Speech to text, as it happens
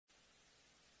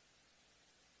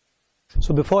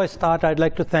So before I start, I'd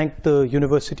like to thank the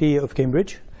University of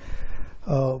Cambridge.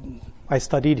 I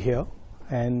studied here,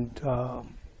 and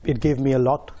it gave me a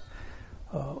lot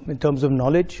in terms of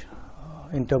knowledge,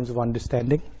 in terms of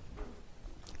understanding.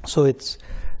 So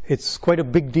it's quite a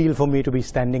big deal for me to be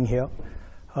standing here.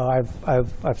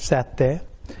 I've sat there.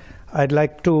 I'd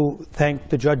like to thank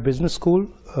the Judge Business School,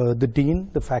 the Dean,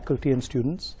 the faculty and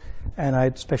students, and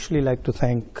I'd especially like to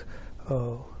thank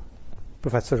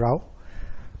Professor Rao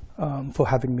for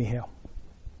having me here.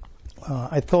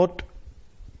 I thought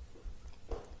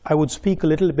I would speak a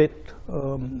little bit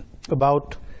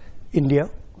about India,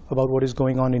 about what is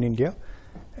going on in India,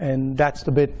 and that's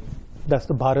the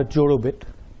Bharat Jodo bit.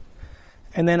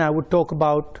 And then I would talk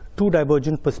about two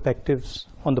divergent perspectives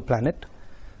on the planet,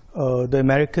 the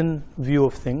American view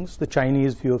of things, the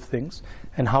Chinese view of things,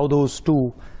 and how those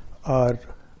two are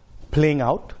playing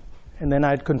out. And then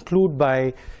I'd conclude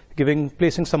by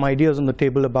placing some ideas on the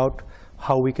table about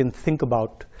how we can think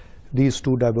about these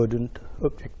two divergent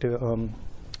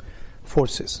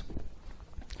forces.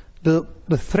 The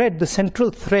central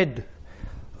thread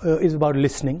is about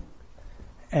listening,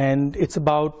 and it's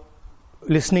about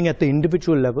listening at the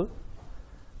individual level,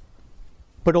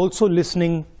 but also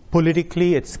listening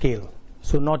politically at scale.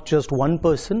 So not just one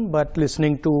person, but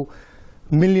listening to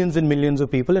millions and millions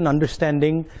of people and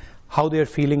understanding how they're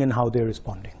feeling and how they're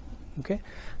responding. Okay?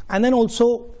 And then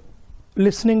also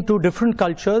listening to different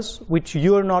cultures which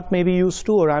you're not maybe used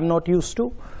to or I'm not used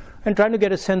to, and trying to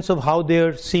get a sense of how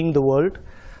they're seeing the world,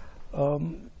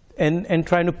 and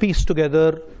trying to piece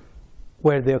together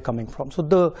where they're coming from. So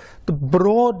the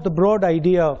broad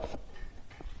idea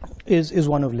is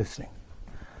one of listening.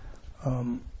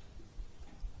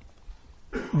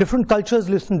 Different cultures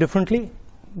listen differently.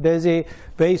 There's a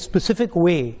very specific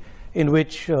way in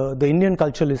which the Indian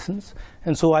culture listens,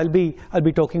 and so I'll be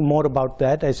talking more about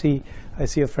that. I see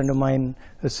a friend of mine,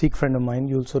 a Sikh friend of mine.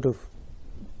 You'll sort of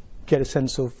get a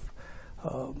sense of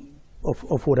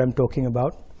what I'm talking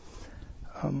about,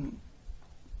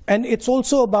 and it's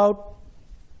also about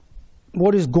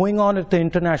what is going on at the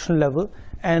international level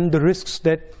and the risks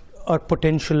that are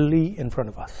potentially in front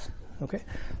of us. Okay,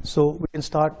 so we can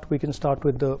start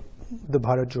with the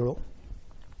Bharat Jodo.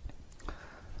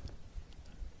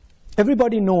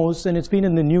 Everybody knows, and it's been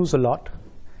in the news a lot,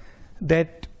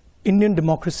 that Indian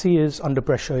democracy is under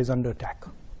pressure, is under attack,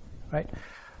 right?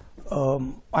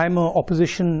 I'm an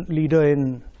opposition leader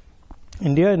in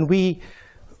India, and we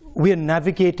are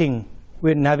navigating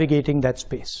that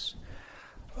space.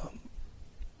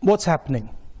 What's happening?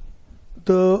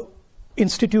 The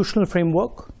institutional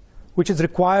framework, which is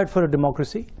required for a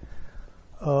democracy,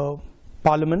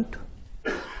 parliament,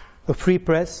 a free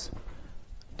press,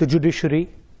 the judiciary,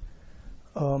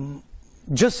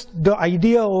 just the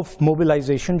idea of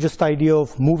mobilization, just the idea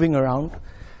of moving around,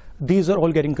 these are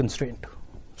all getting constrained.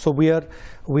 So we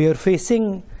are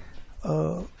facing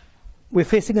an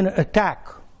attack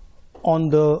on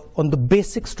the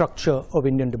basic structure of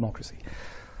Indian democracy.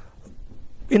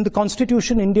 In the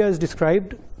Constitution, India is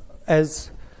described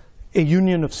as a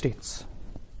union of states,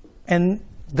 and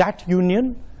that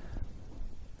union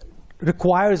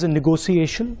requires a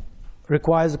negotiation,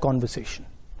 requires a conversation.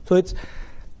 So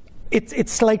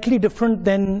it's slightly different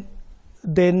than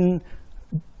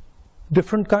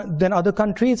other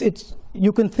countries.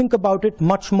 You can think about it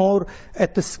much more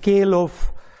at the scale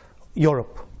of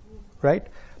Europe, right?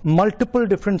 Multiple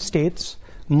different states,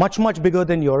 much bigger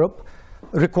than Europe,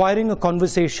 requiring a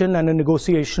conversation and a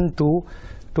negotiation to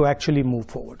actually move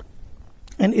forward.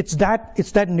 And it's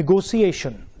that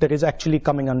negotiation that is actually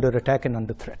coming under attack and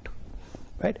under threat,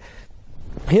 right?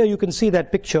 Here you can see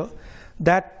that picture.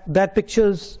 That picture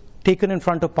is taken in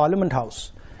front of Parliament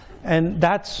House, and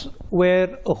that's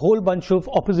where a whole bunch of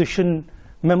opposition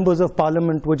members of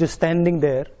Parliament were just standing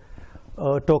there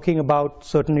talking about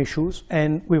certain issues,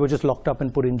 and we were just locked up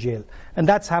and put in jail. And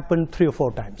that's happened 3 or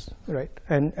 4 times, right?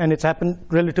 And it's happened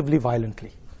relatively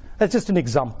violently. That's just an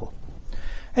example.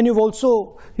 And you've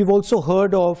also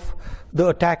heard of the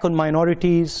attack on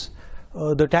minorities,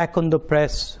 the attack on the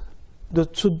press.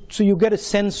 So you get a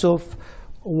sense of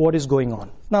what is going on.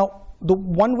 Now, the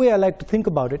one way I like to think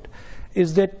about it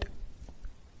is that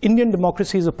Indian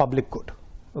democracy is a public good,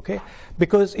 okay?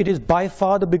 Because it is by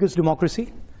far the biggest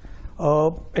democracy.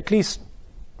 At least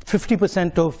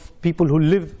 50% of people who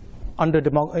live in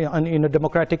a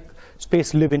democratic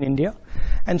space live in India.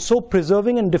 And so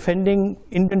preserving and defending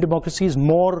Indian democracy is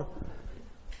more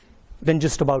than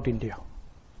just about India.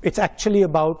 It's actually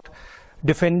about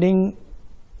defending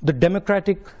the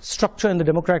democratic structure and the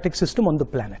democratic system on the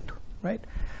planet, right?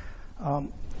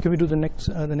 Can we do the next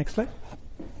slide?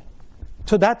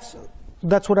 So that's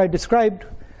what I described.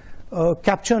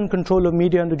 capture and control of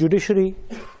media and the judiciary,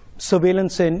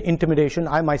 surveillance and intimidation.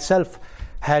 I myself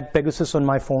had Pegasus on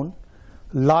my phone.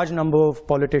 Large number of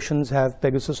politicians have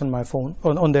Pegasus on my phone,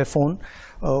 on their phone.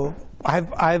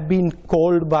 I've been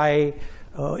called by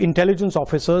intelligence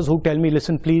officers who tell me,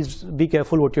 listen, please be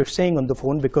careful what you're saying on the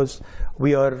phone, because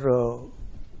we are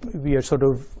sort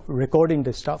of recording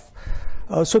this stuff.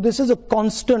 So this is a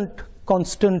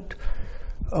constant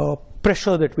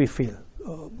pressure that we feel.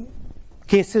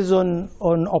 Cases on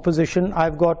opposition.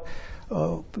 I've got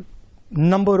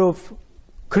number of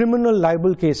criminal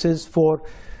libel cases for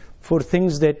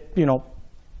things that, you know,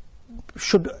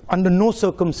 should under no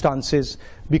circumstances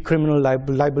be criminal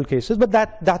libel cases, but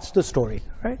that's the story,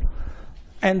 right?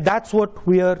 And that's what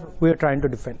we are trying to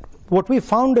defend. What we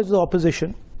found as the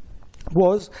opposition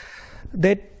was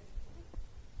that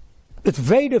it's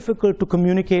very difficult to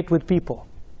communicate with people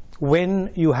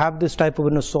when you have this type of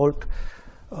an assault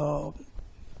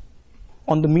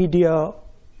on the media,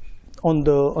 on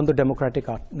the democratic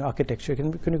architecture.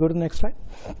 Can you go to the next slide?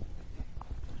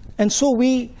 And so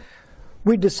we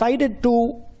decided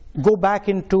to go back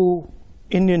into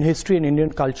Indian history and Indian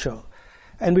culture,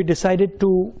 and we decided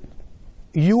to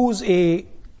use a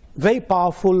very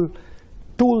powerful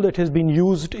tool that has been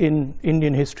used in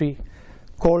Indian history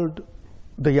called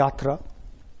the yatra.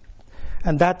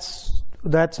 And that's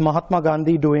Mahatma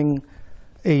Gandhi doing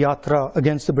a yatra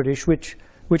against the British, which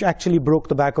actually broke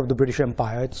the back of the British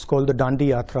Empire. It's called the Dandi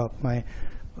Yatra. My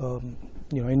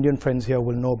Indian friends here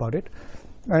will know about it.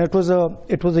 And it was a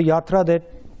yatra that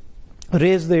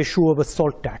raised the issue of a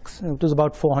salt tax. It was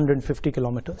about 450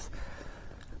 kilometers.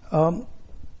 The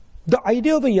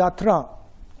idea of a yatra,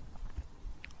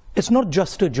 it's not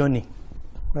just a journey,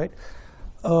 right?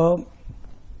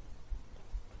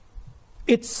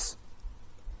 It's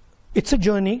a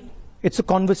journey, it's a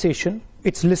conversation,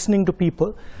 it's listening to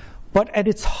people, but at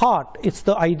its heart, it's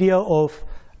the idea of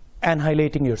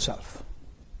annihilating yourself.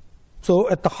 So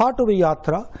at the heart of a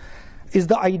yatra is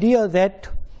the idea that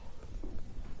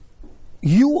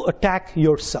you attack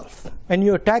yourself, and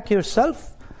you attack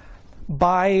yourself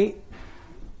by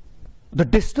the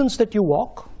distance that you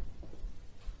walk,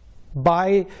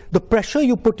 by the pressure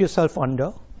you put yourself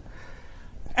under,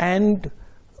 and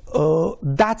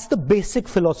that's the basic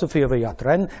philosophy of a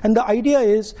yatra. And the idea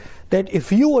is that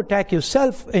if you attack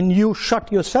yourself and you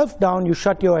shut yourself down, you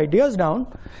shut your ideas down,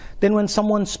 then when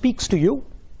someone speaks to you,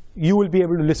 you will be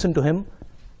able to listen to him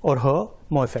or her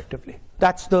more effectively.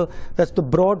 That's the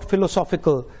broad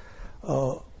philosophical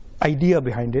idea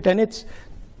behind it, and it's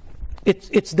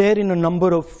there in a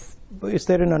number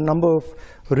of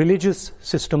religious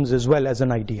systems as well as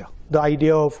an idea. The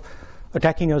idea of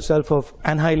attacking yourself, of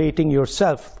annihilating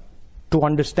yourself to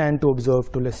understand, to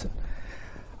observe, to listen.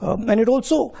 And it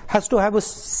also has to have a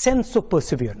sense of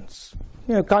perseverance.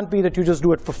 You know, it can't be that you just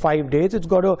do it for 5 days. It's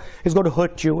got to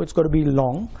hurt you. It's got to be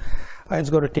long. It's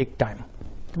got to take time.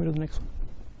 Can we do the next one?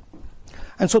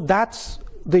 And so that's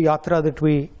the yatra that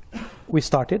we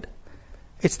started.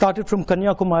 It started from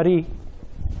Kanyakumari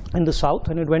in the south,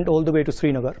 and it went all the way to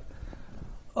Srinagar.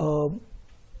 5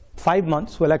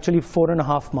 months, well actually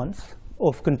 4.5 months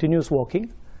of continuous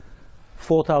walking,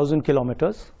 4,000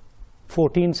 kilometers,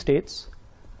 14 states,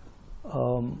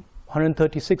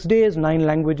 136 days, 9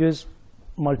 languages,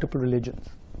 multiple religions.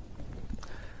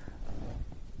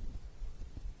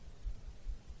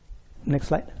 Next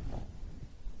slide.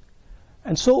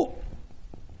 And so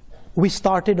we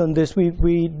started on this.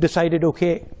 We decided,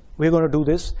 okay, we're going to do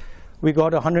this. We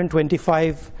got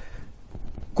 125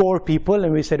 core people,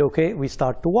 and we said, okay, we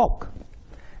start to walk.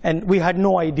 And we had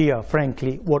no idea,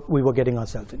 frankly, what we were getting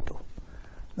ourselves into.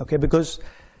 Okay, because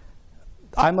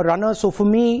I'm a runner, so for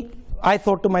me, I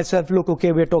thought to myself, look,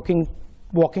 okay, we're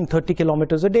walking 30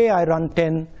 kilometers a day. I run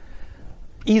 10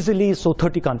 easily, so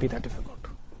 30 can't be that difficult,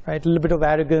 right? A little bit of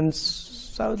arrogance.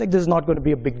 So I was like, this is not going to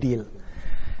be a big deal.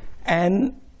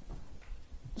 And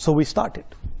so we started.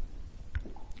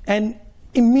 And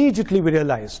immediately we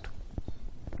realized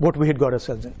what we had got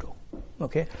ourselves into,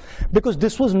 okay? Because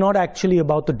this was not actually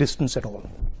about the distance at all,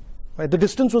 right? The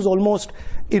distance was almost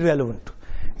irrelevant.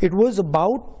 It was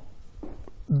about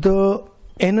the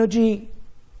energy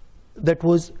that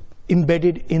was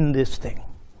embedded in this thing,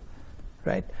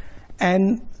 right?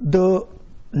 And the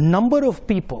number of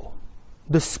people,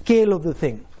 the scale of the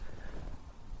thing,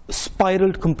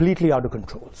 spiraled completely out of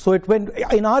control. So it went,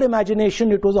 in our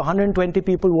imagination, it was 120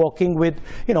 people walking with,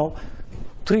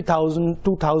 3,000,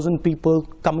 2,000 people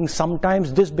coming.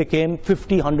 Sometimes this became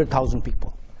 50, 100,000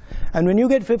 people. And when you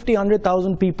get 50,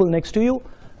 100,000 people next to you,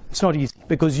 it's not easy,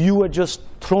 because you are just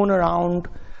thrown around,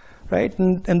 right?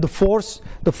 And the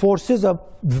forces are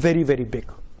very, very big.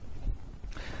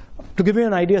 to give you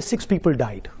an idea, 6 people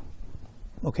died,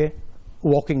 okay,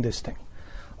 walking this thing.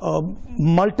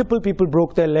 Multiple people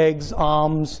broke their legs,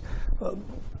 arms,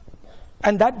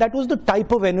 and that was the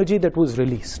type of energy that was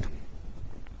released.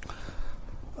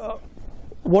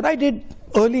 What I did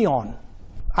early on,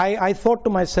 I thought to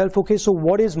myself, okay, so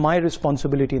what is my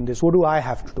responsibility in this? What do I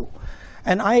have to do?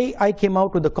 And I came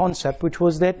out with the concept, which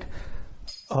was that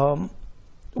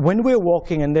when we're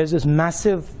walking and there's this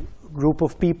massive group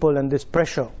of people and this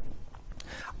pressure,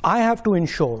 I have to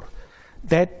ensure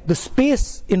that the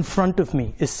space in front of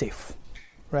me is safe,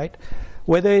 right?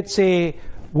 Whether it's a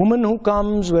woman who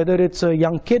comes, whether it's a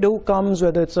young kid who comes,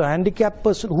 whether it's a handicapped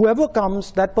person, whoever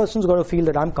comes, that person's got to feel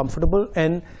that I'm comfortable,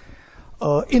 and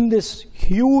in this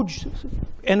huge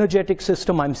energetic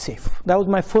system, I'm safe. That was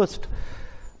my first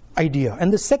idea.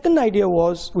 And the second idea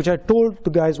was, which I told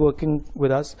the guys working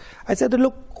with us, I said that,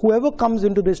 look, whoever comes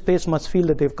into this space must feel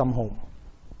that they've come home,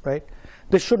 right?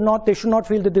 They should not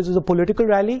feel that this is a political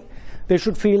rally. They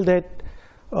should feel that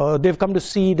they've come to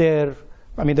see their,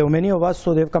 I mean, there were many of us,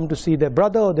 so they've come to see their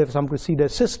brother, or they've come to see their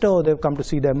sister, or they've come to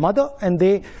see their mother, and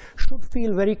they should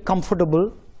feel very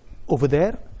comfortable over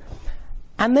there.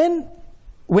 And then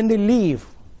when they leave,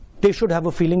 they should have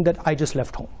a feeling that I just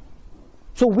left home.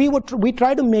 So we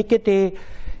try to make it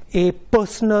a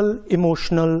personal,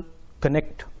 emotional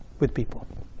connect with people.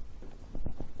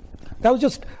 That was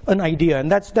just an idea, and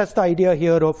that's the idea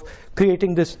here of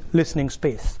creating this listening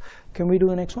space. Can we do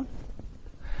the next one?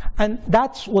 And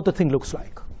that's what the thing looks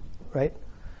like, right?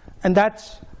 And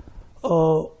that's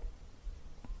so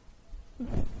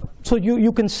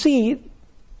you can see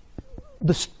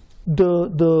the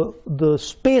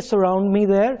space around me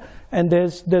there, and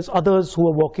there's others who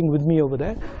are walking with me over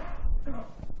there.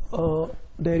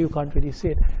 There you can't really see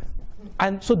it.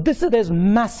 And so there's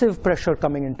massive pressure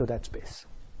coming into that space,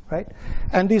 right?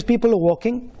 And these people are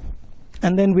walking,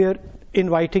 and then we're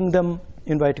inviting them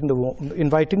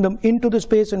into the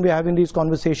space, and we're having these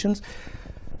conversations,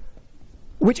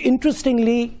 which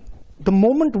interestingly, the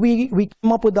moment we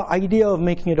come up with the idea of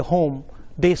making it a home,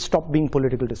 they stop being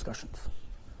political discussions.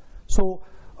 So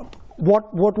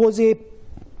what was a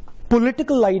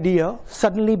political idea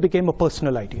suddenly became a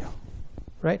personal idea,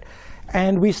 right?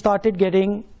 And we started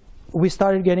getting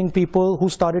people who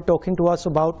started talking to us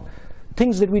about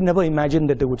things that we never imagined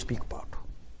that they would speak about,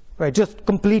 right? Just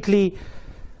completely,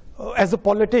 as a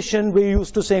politician, we're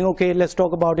used to saying, okay, let's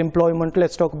talk about employment,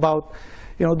 let's talk about,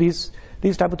 you know, these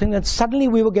type of things. And suddenly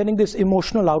we were getting this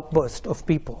emotional outburst of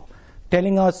people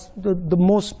telling us the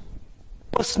most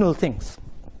personal things.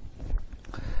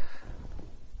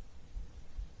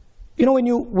 You know,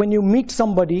 when you meet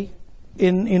somebody,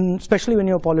 especially when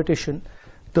you're a politician,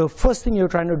 the first thing you're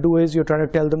trying to do is you're trying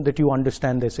to tell them that you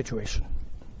understand their situation,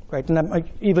 right? And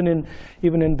even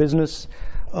in business,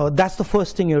 that's the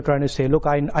first thing you're trying to say. Look,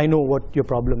 I know what your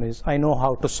problem is. I know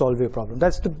how to solve your problem.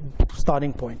 That's the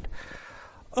starting point.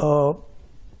 So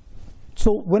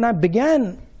when I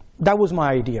began, that was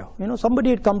my idea. You know, somebody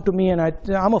had come to me, and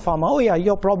I'm a farmer. Oh yeah,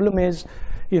 your problem is,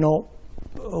 you know,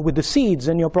 with the seeds,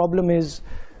 and your problem is,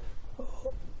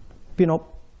 you know,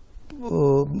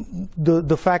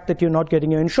 the fact that you're not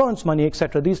getting your insurance money,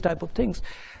 etc. These type of things.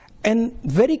 And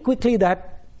very quickly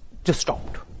that just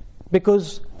stopped,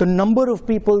 because the number of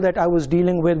people that I was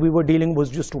dealing with, was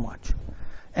just too much.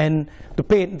 And the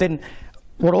pain, then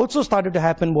what also started to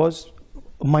happen was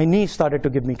my knee started to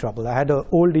give me trouble. I had an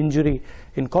old injury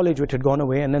in college which had gone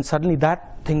away, and then suddenly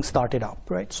that thing started up,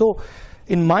 right? So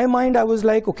in my mind, I was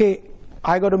like, okay,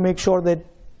 I got to make sure that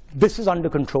this is under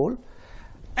control,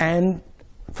 and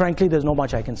frankly, there's not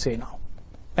much I can say now.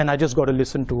 And I just got to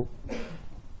listen to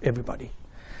everybody.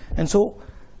 And so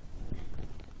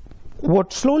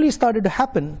what slowly started to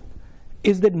happen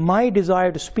is that my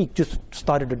desire to speak just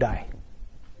started to die,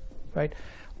 right?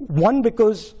 One,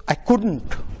 because I couldn't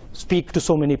speak to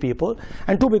so many people,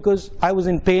 and two, because I was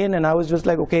in pain, and I was just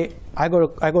like, okay, I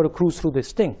got to cruise through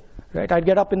this thing, right? I'd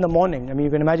get up in the morning. I mean,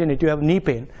 you can imagine it. You have knee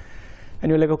pain, and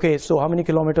you're like, okay, so how many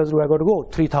kilometers do I got to go?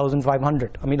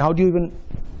 3,500. I mean, how do you even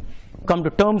come to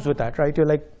terms with that, right? You're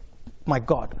like, my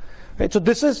God, right? So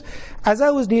this is, as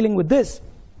I was dealing with this,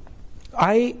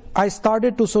 I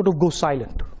started to sort of go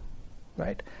silent,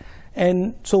 right?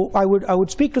 And so I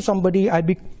would speak to somebody.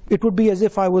 It would be as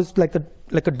if I was like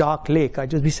a dark lake. I'd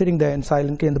just be sitting there and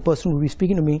silently, and the person would be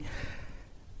speaking to me.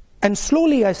 And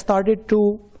slowly I started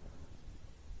to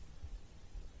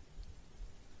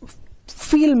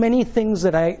feel many things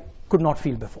that I could not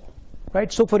feel before,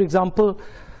 right? So for example,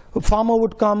 a farmer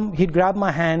would come, he'd grab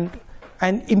my hand,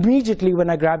 and immediately when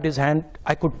I grabbed his hand,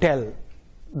 I could tell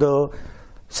the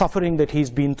suffering that he's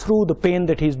been through, the pain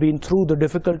that he's been through, the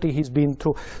difficulty he's been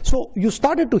through. So you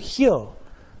started to hear,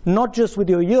 not just with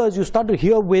your ears, you start to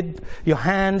hear with your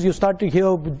hands, you start to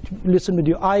hear, listen with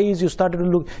your eyes, you started to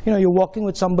look, you're walking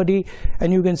with somebody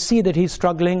and you can see that he's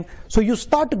struggling. So you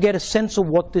start to get a sense of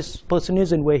what this person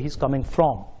is and where he's coming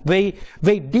from. Very,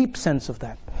 very deep sense of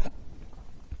that.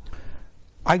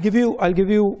 I'll give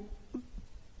you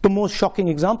the most shocking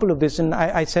example of this, and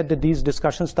I said that these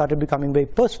discussions started becoming very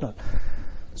personal.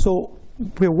 So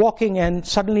we're walking and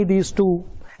suddenly these two,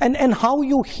 and how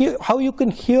you can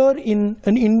hear in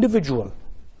an individual,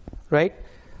 right,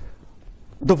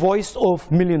 the voice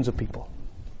of millions of people,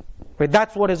 right?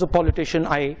 That's what, as a politician,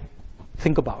 I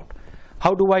think about.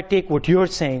 How do I take what you're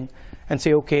saying and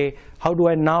say, okay, how do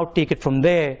I now take it from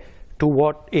there to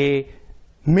what a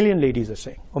million ladies are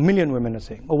saying, or million women are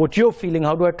saying, or what you're feeling,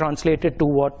 how do I translate it to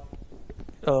what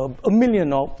a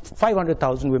million or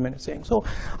 500,000 women are saying? So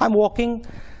I'm walking,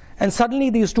 and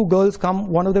suddenly these two girls come,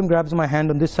 one of them grabs my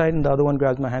hand on this side, and the other one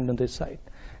grabs my hand on this side.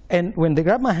 And when they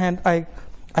grab my hand, I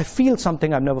feel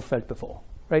something I've never felt before,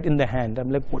 right, in their hand. I'm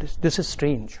like, this is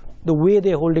strange. The way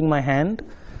they're holding my hand,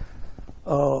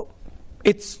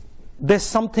 there's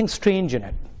something strange in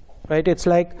it, right? It's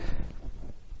like,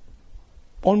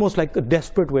 almost like a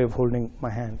desperate way of holding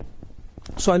my hand.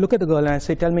 So I look at the girl and I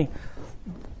say, tell me,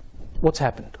 what's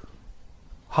happened?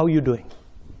 How are you doing?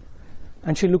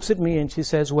 And she looks at me and she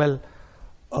says, well,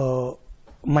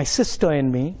 my sister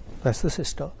and me, that's the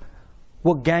sister,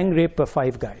 were gang raped by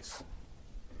 5 guys.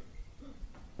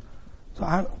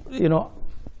 So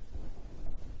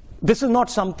this is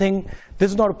not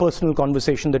a personal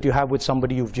conversation that you have with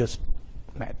somebody you've just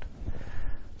met.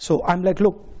 So I'm like,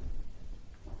 look,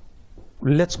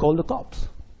 let's call the cops,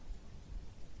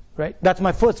 right? That's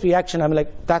my first reaction. I'm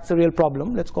like, that's a real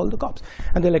problem, let's call the cops.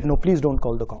 And they're like, no, please don't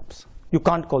call the cops. You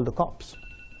can't call the cops.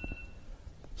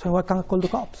 So why can't I call the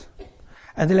cops?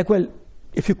 And they're like, well,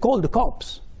 if you call the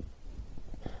cops,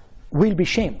 we'll be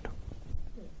shamed.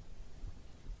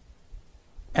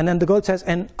 And then the girl says,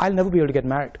 and I'll never be able to get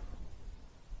married.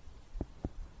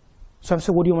 So I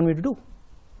said, what do you want me to do?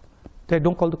 They're like,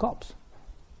 don't call the cops.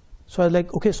 So I was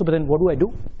like, okay, so but then what do I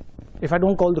do? If I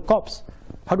don't call the cops,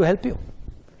 how do I help you?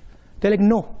 They're like,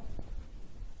 no,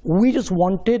 we just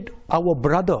wanted our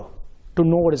brother to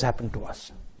know what has happened to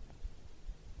us.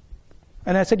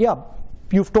 And I said, yeah,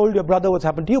 you've told your brother what's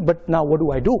happened to you, but now what do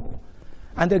I do?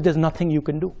 And there's nothing you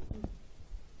can do.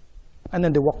 And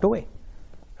then they walked away,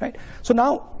 right? So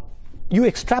now you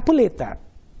extrapolate that,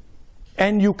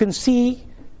 and you can see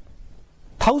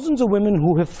thousands of women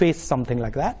who have faced something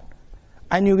like that,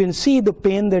 and you can see the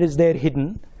pain that is there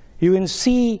hidden. You can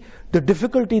see the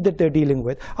difficulty that they're dealing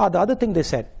with. The other thing they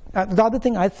said, the other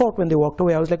thing I thought when they walked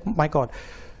away, I was like, my God.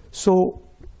 So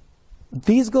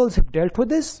these girls have dealt with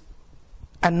this,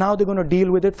 and now they're going to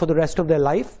deal with it for the rest of their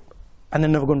life, and they're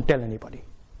never going to tell anybody.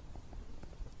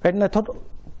 Right? And I thought,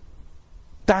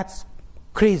 that's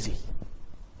crazy.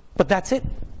 But that's it.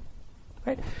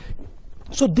 Right?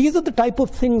 So these are the type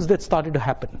of things that started to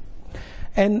happen.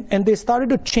 And they started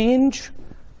to change.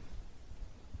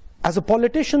 As a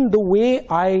politician, the way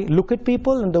I look at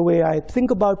people and the way I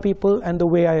think about people and the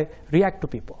way I react to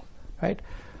people, right?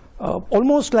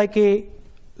 Almost like a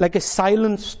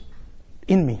silence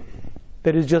in me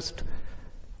that is just,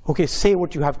 okay, say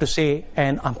what you have to say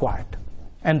and I'm quiet.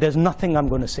 And there's nothing I'm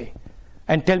going to say.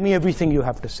 And tell me everything you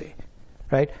have to say,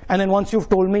 right? And then once you've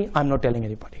told me, I'm not telling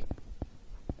anybody,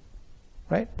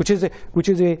 right? Which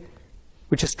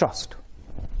is trust.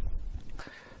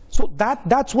 So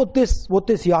that's what this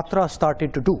yatra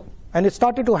started to do, and it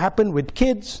started to happen with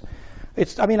kids.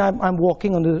 I'm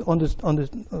walking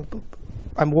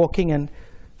I'm walking, and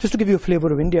just to give you a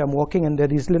flavor of India, I'm walking, and there are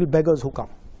these little beggars who come,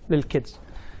 little kids,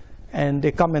 and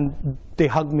they come and they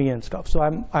hug me and stuff. So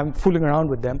I'm fooling around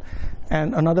with them,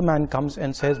 and another man comes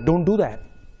and says, "Don't do that."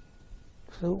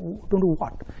 So don't do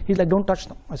what? He's like, "Don't touch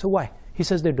them." I said, "Why?" He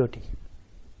says, "They're dirty."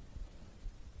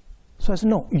 So I said,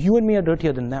 "No, you and me are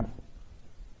dirtier than them."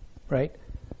 Right?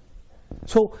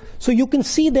 So you can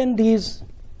see then these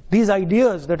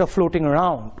ideas that are floating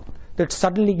around that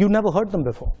suddenly you never heard them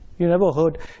before. You never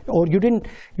heard, or you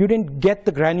didn't get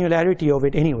the granularity of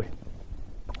it anyway.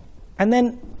 And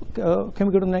then can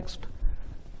we go to the next?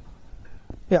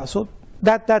 Yeah. So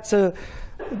that's a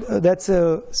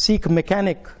Sikh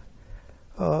mechanic.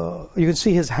 You can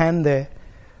see his hand there,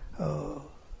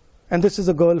 and this is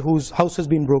a girl whose house has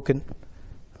been broken.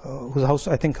 Whose house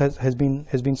I think has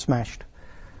been smashed.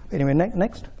 Anyway,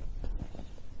 next.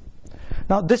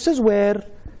 Now this is where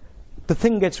the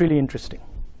thing gets really interesting.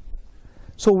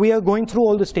 So we are going through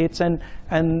all the states, and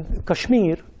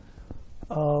Kashmir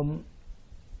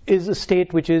is a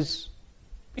state which is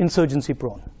insurgency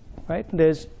prone, right?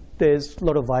 There's a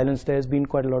lot of violence. There's been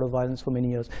quite a lot of violence for many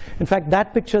years. In fact,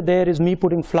 that picture there is me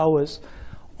putting flowers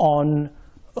on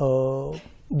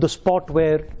the spot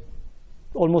where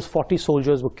almost 40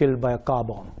 soldiers were killed by a car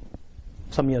bomb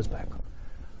some years back.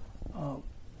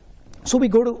 So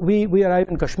we arrive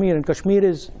in Kashmir, and Kashmir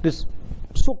is this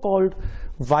so-called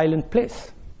violent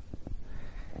place.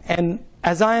 And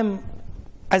as I'm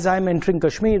entering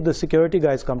Kashmir, the security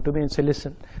guys come to me and say,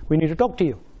 listen, we need to talk to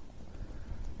you.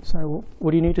 So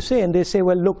what do you need to say? And they say,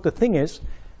 well, look, the thing is,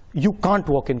 you can't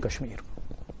walk in Kashmir,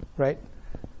 right?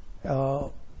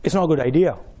 It's not a good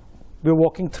idea. We're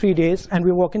walking 3 days, and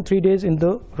we're walking 3 days in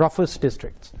the roughest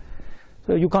districts.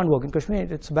 So you can't walk in Kashmir.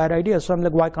 It's a bad idea. So I'm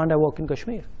like, why can't I walk in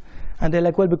Kashmir? And they're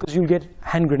like, well, because you'll get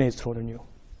hand grenades thrown on you.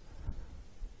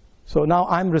 So now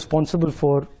I'm responsible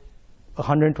for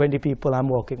 120 people I'm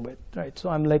working with, right?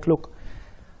 So I'm like, look,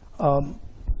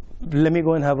 let me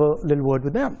go and have a little word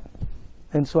with them.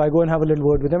 And so I go and have a little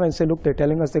word with them and say, look, they're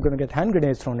telling us they're going to get hand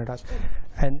grenades thrown at us.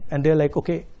 And they're like,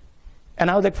 okay. And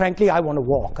I was like, frankly, I want to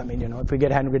walk. I mean, you know, if we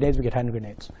get hand grenades, we get hand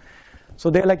grenades. So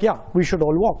they're like, yeah, we should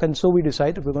all walk. And so we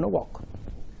decided we're going to walk.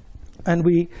 And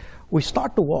we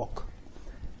start to walk.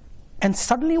 And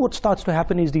suddenly what starts to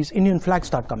happen is these Indian flags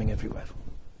start coming everywhere,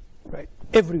 right?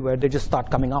 Everywhere, they just start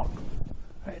coming out,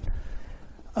 right?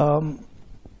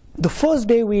 The first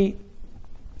day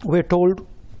we're told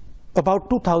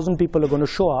about 2,000 people are going to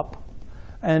show up,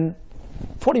 and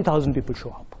 40,000 people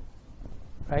show up,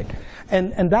 right?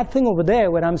 And that thing over there,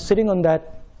 where I'm sitting on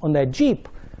that jeep,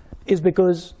 is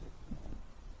because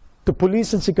the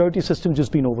police and security system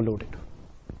just been overloaded,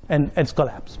 and it's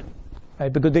collapsed,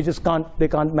 right? Because they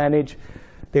can't manage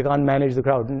the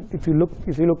crowd. And if you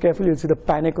look carefully, you'll see the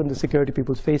panic on the security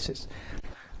people's faces.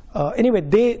 Anyway,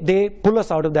 they pull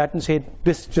us out of that and say,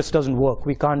 this just doesn't work.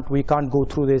 We can't go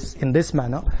through this in this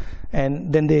manner.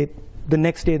 And then the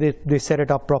next day they set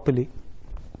it up properly,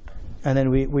 and then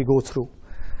we go through.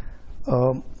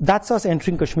 That's us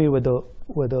entering Kashmir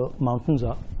where the mountains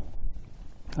are.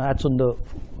 That's on the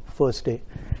first day.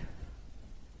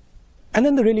 And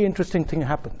then the really interesting thing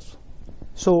happens.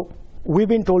 So we've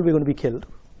been told we're going to be killed.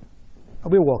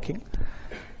 We're walking,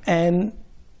 and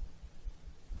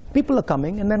people are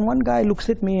coming, and then one guy looks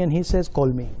at me and he says, call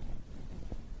me.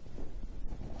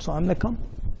 So I'm like, come.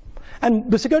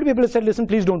 And the security people have said, listen,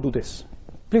 please don't do this.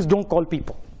 Please don't call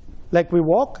people. Like, we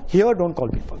walk here, don't call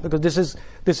people, because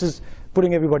this is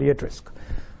putting everybody at risk.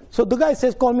 So the guy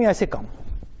says, call me. I say, come.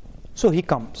 So he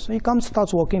comes. So he comes,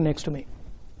 starts walking next to me.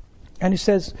 And he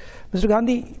says, Mr.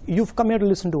 Gandhi, you've come here to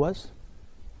listen to us?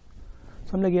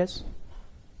 So I'm like, yes.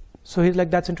 So he's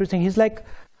like, that's interesting. He's like,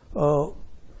 you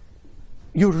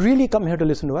really come here to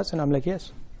listen to us? And I'm like,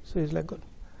 yes. So he's like, good.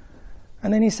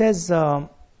 And then he says,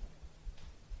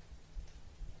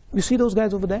 you see those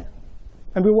guys over there?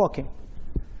 And we're walking.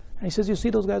 And he says, you see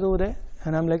those guys over there?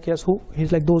 And I'm like, yes, who?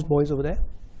 He's like, those boys over there.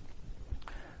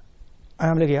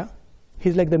 And I'm like, yeah.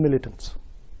 He's like, the militants,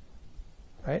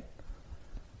 right?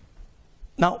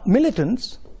 Now,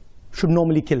 militants should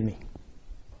normally kill me.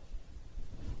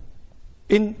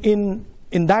 In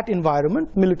that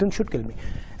environment, militants should kill me.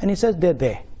 And he says, they're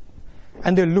there.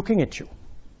 And they're looking at you.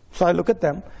 So I look at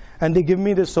them, and they give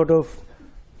me this sort of,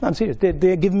 I'm serious,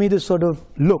 they give me this sort of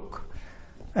look.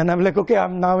 And I'm like, okay,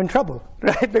 I'm now in trouble,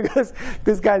 right? Because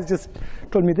this guy's just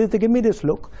told me this. They give me this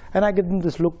look, and I give them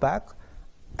this look back,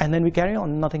 and then we carry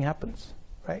on, nothing happens,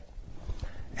 right?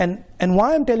 And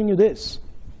why I'm telling you this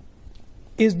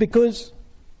is because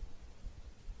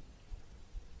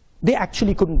they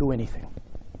actually couldn't do anything.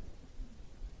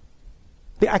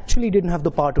 They actually didn't have the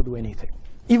power to do anything,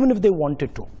 even if they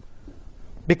wanted to.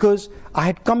 Because I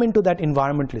had come into that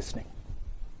environment listening.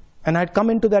 And I had come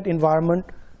into that environment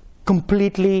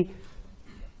completely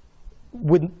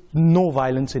with no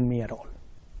violence in me at all.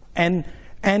 And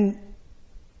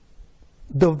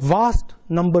the vast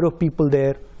number of people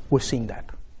there were seeing that,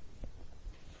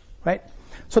 right?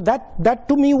 So that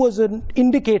to me was an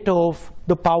indicator of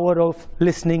the power of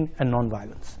listening and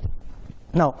nonviolence.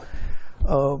 Now,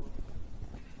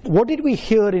 what did we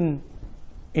hear in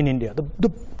India?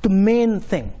 The main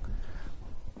thing,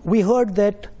 we heard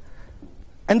that,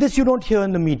 and this you don't hear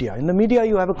in the media. In the media,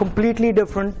 you have a completely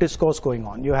different discourse going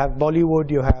on. You have Bollywood,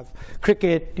 you have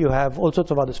cricket, you have all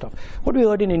sorts of other stuff. What we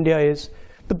heard in India is,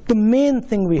 the main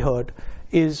thing we heard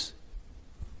is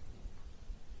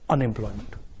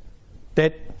unemployment.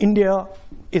 That India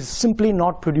is simply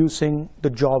not producing the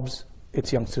jobs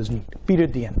its youngsters need,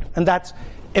 period, the end. And that's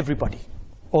everybody,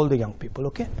 all the young people,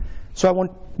 okay? So I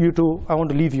want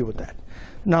to leave you with that.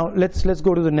 Now let's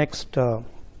go to the next. So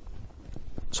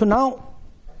now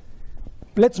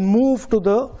let's move to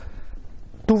the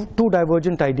two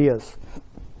divergent ideas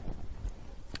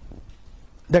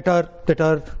that are there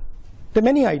are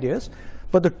many ideas,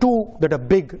 but the two that are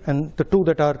big and the two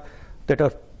that are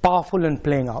powerful and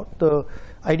playing out: the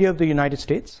idea of the United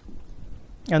States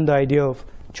and the idea of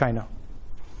China.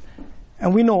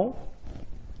 And we know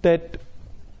that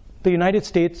the United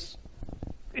States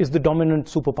is the dominant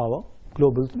superpower,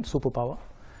 global superpower,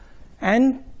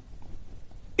 and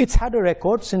it's had a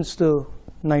record since the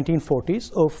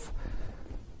 1940s of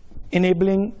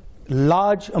enabling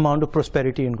large amount of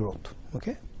prosperity and growth.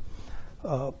 Okay,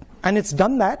 and it's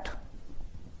done that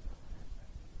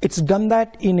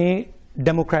in a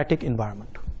democratic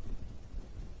environment.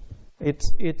 It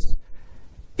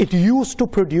used to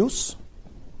produce,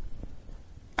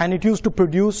 and it used to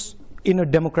produce in a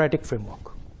democratic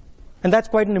framework, and that's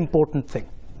quite an important thing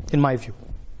in my view.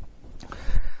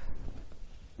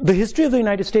 The history of the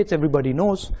United States, everybody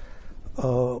knows.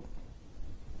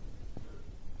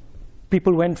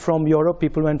 People went from Europe,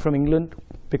 people went from England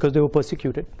because they were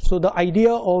persecuted. So the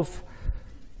idea of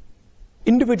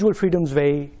individual freedom is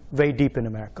very, very deep in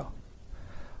America.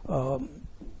 And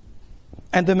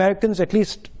the Americans, at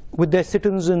least with their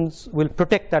citizens, will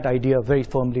protect that idea very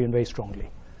firmly and very strongly.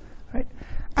 Right?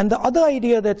 And the other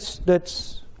idea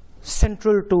that's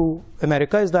central to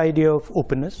America is the idea of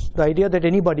openness, the idea that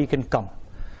anybody can come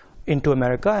into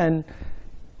America and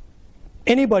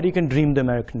anybody can dream the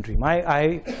American dream.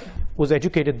 I was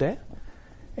educated there,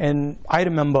 and I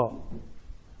remember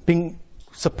being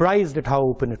surprised at how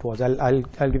open it was.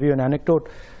 I'll give you an anecdote.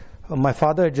 My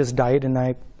father had just died, and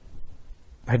I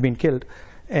had been killed,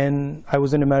 and I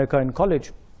was in America in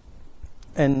college,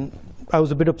 and I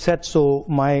was a bit upset. So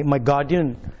my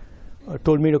guardian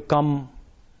told me to come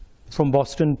from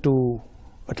Boston to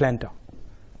Atlanta,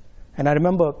 and I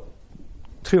remember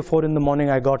 3 or 4 in the morning,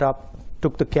 I got up,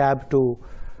 took the cab to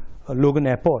Logan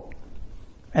Airport,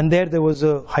 and there was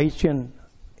a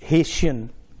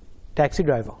Haitian taxi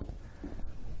driver.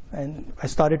 And I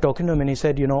started talking to him, and he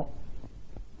said, you know,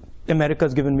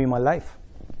 America's given me my life.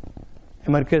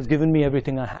 America has given me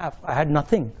everything I have. I had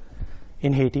nothing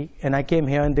in Haiti, and I came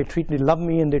here, and they love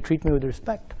me, and they treat me with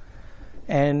respect.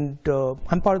 And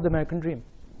I'm part of the American dream.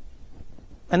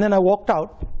 And then I walked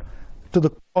out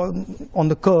to on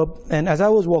the curb, and as I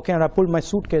was walking out, I pulled my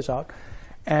suitcase out,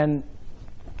 and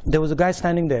there was a guy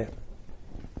standing there,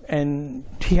 and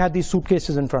he had these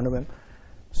suitcases in front of him.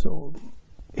 So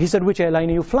he said, "Which airline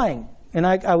are you flying?" And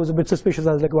I was a bit suspicious.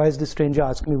 I was like, why is this stranger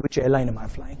asking me which airline am I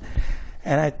flying?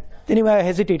 And anyway, I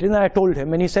hesitated, and I told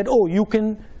him, and he said, "Oh, you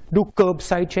can do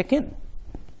curbside check-in." And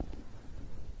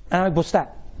I'm like, "What's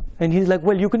that?" And he's like,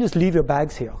 "Well, you can just leave your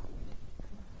bags here."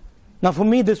 Now, for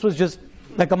me, this was just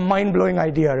like a mind-blowing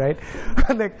idea, right?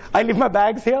 Like, I leave my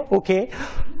bags here? Okay.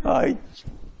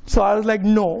 So I was like,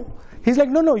 no. He's like,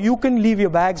 no, you can leave your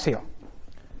bags here.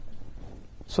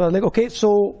 So I was like, okay,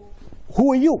 so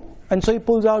who are you? And so he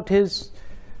pulls out his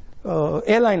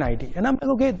airline ID. And I'm like,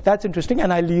 okay, that's interesting.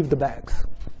 And I leave the bags.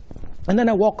 And then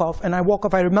I walk off,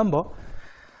 I remember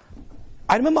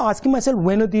asking myself,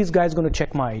 when are these guys going to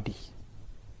check my ID?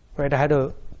 Right? I had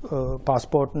a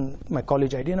passport and my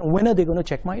college ID, and when are they going to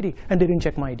check my ID? And they didn't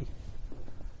check my ID.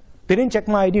 They didn't check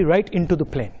my ID right into the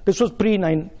plane. This was pre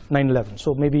 9/11,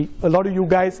 so maybe a lot of you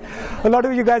guys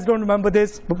don't remember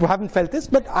this, but haven't felt this.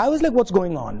 But I was like, what's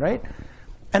going on, right?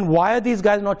 And why are these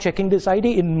guys not checking this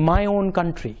ID in my own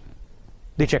country?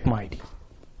 They check my ID,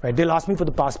 right? They'll ask me for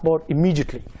the passport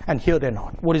immediately, and here they're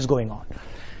not. What is going on?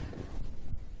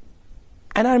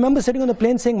 And I remember sitting on the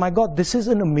plane saying, my God, this is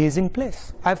an amazing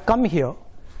place. I've come here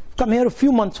a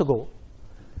few months ago,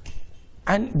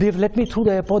 and they've let me through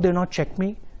the airport. They've not checked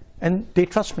me, and they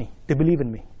trust me. They believe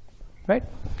in me, right?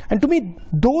 And to me,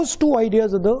 those two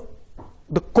ideas are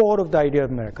the core of the idea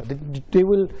of America. They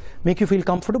will make you feel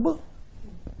comfortable,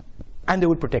 and they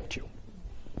will protect you.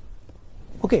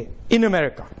 Okay, in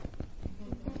America.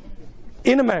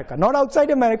 In America, not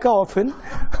outside America often.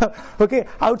 Okay,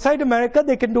 outside America,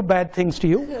 they can do bad things to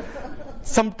you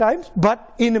sometimes,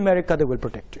 but in America, they will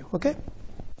protect you. Okay?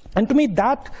 And to me,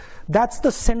 that's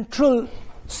the central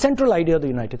idea of the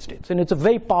United States, and it's a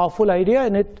very powerful idea,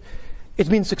 and it's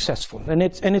been successful, and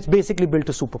it's basically built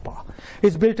a superpower.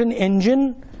 It's built an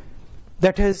engine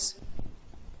that has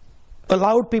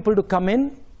allowed people to come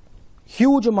in,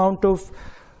 huge amount of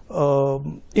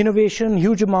innovation,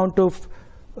 huge amount of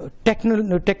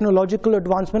technological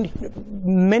advancement,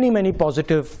 many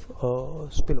positive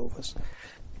spillovers.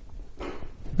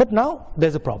 But now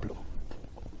there's a problem.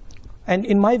 And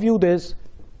in my view, there's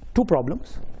two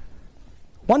problems.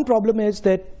 One problem is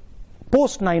that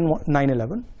post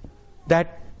 9/11,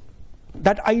 that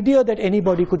that idea that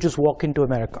anybody could just walk into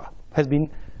America has been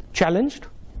challenged,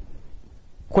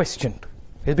 questioned.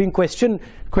 It's been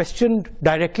questioned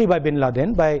directly by bin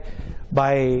Laden, by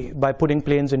putting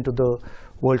planes into the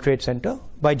World Trade Center,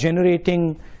 by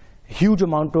generating huge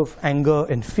amount of anger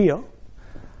and fear,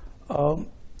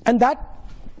 and that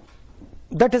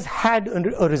has had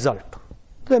a result.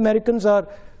 The Americans are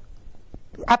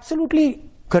absolutely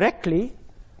correctly,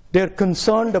 they're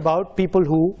concerned about people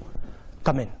who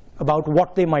come in, about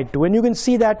what they might do, and you can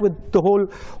see that with the whole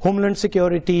Homeland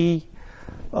Security,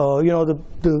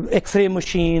 the X-ray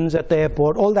machines at the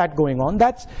airport, all that going on.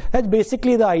 That's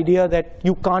basically the idea that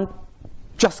you can't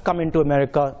just come into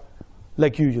America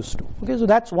like you used to. Okay, so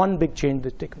that's one big change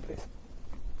that's taken place.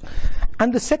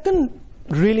 And the second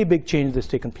really big change that's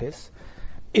taken place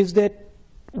is that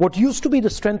what used to be the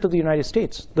strength of the United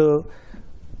States, the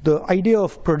idea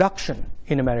of production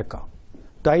in America,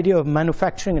 the idea of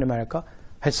manufacturing in America,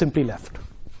 has simply left.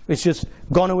 It's just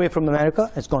gone away from America,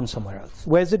 it's gone somewhere else.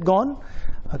 Where's it gone?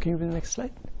 Can you give me the next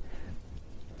slide?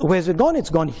 Where's it gone? It's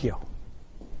gone here,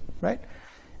 right?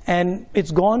 And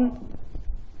it's gone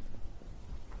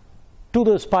to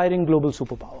the aspiring global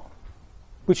superpower,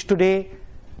 which today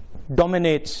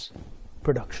dominates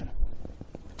production.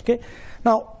 Okay?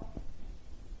 Now,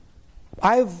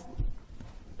 I've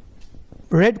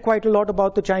read quite a lot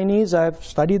about the Chinese. I've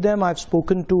studied them. I've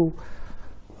spoken to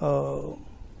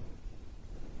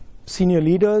senior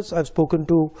leaders. I've spoken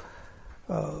to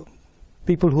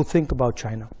people who think about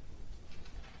China.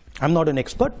 I'm not an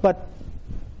expert, but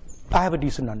I have a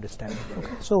decent understanding. Okay?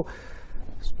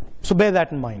 So bear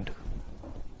that in mind.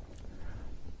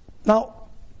 Now,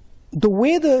 the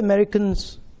way the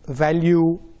Americans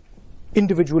value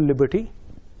individual liberty,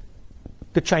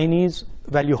 the Chinese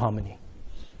value harmony.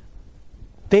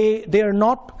 They are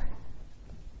not,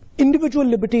 individual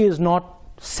liberty is not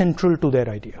central to their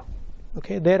idea.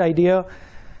 Okay? Their idea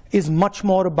is much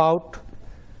more about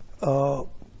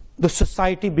the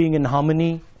society being in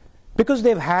harmony, because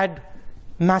they've had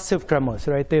massive tremors,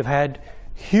 right? They've had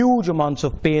huge amounts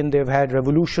of pain, they've had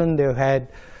revolution, they've had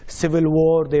civil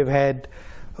war, they've had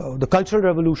the Cultural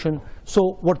Revolution.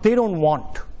 So what they don't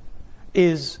want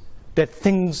is that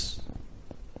things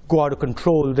go out of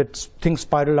control, that things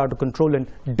spiral out of control and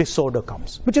disorder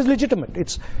comes, which is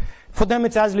legitimate. For them,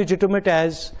 it's as legitimate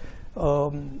as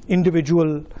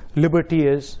individual liberty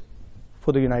is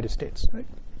for the United States, right?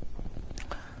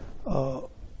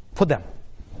 For them.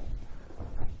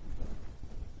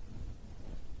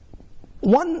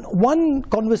 One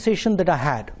conversation that I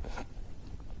had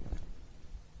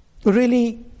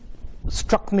really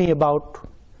struck me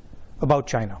about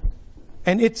China,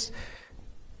 and it's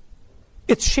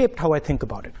shaped how I think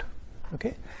about it.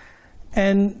 Okay,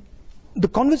 and the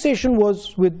conversation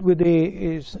was with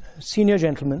a senior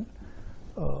gentleman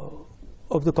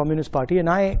of the Communist Party, and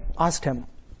I asked him,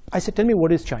 I said, tell me,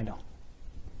 what is China?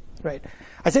 Right?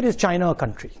 I said, is China a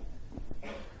country?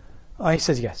 He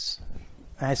says, yes.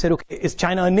 I said, okay, is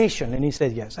China a nation? And he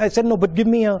said, yes. I said, no, but give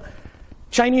me a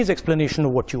Chinese explanation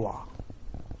of what you are.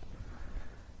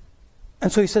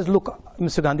 And so he says, look,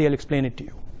 Mr. Gandhi, I'll explain it to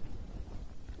you.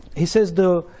 He says,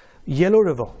 the Yellow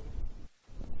River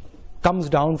comes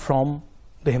down from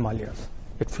the Himalayas.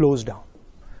 It flows down.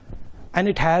 And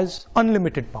it has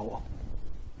unlimited power.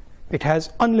 It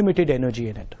has unlimited energy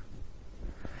in it.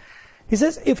 He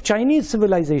says, if Chinese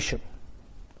civilization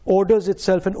orders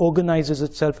itself and organizes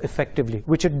itself effectively,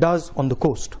 which it does on the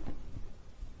coast,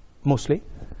 mostly,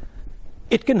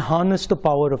 it can harness the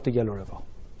power of the Yellow River.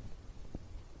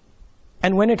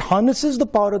 And when it harnesses the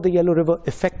power of the Yellow River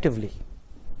effectively,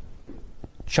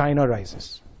 China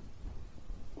rises.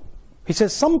 He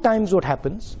says, sometimes what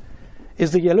happens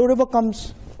is the Yellow River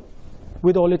comes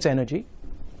with all its energy,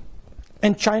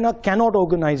 and China cannot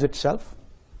organize itself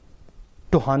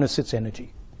to harness its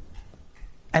energy.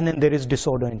 And then there is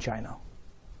disorder in China.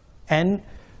 And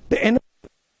the energy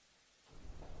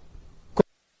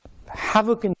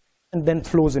havoc in, and then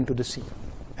flows into the sea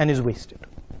and is wasted.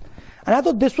 And I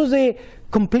thought this was a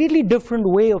completely different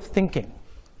way of thinking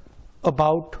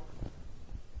about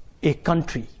a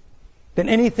country than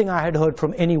anything I had heard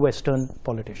from any Western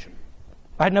politician.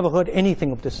 I had never heard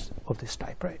anything of this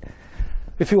type, right?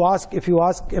 If you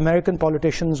ask American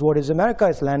politicians, what is America?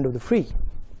 It's land of the free,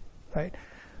 right?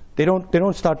 They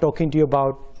don't start talking to you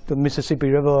about the Mississippi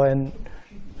River and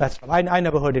that's. I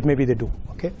never heard it. Maybe they do.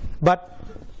 Okay, but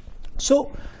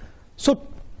so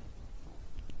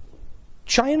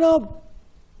China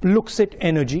looks at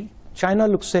energy. China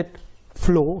looks at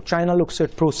flow. China looks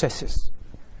at processes,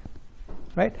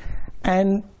 right?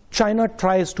 And China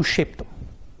tries to shape them.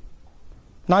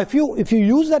 Now, if you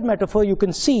use that metaphor, you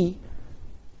can see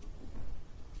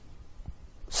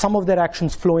some of their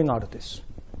actions flowing out of this,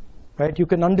 right? You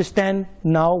can understand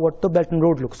now what the Belt and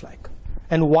Road looks like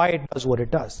and why it does what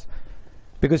it does.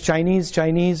 Because Chinese,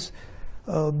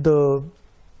 the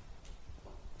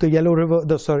Yellow River,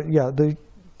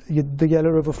 the Yellow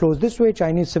River flows this way.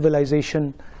 Chinese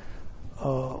civilization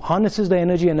harnesses the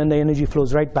energy, and then the energy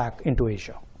flows right back into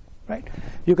Asia, right?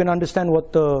 You can understand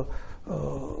what the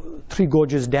Three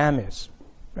Gorges Dam is,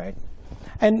 right?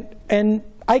 And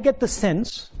I get the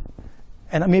sense,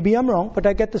 and maybe I'm wrong, but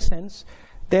I get the sense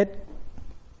that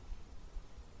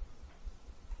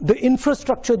the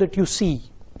infrastructure that you see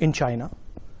in China,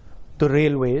 the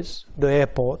railways, the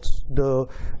airports, the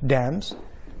dams,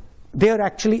 they are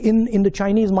actually, in the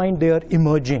Chinese mind, they are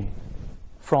emerging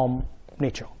from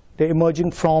nature. They're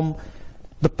emerging from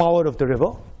the power of the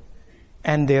river,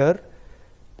 and they're,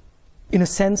 in a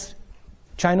sense,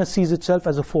 China sees itself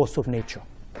as a force of nature,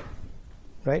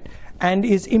 right? And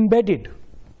is embedded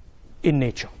in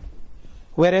nature.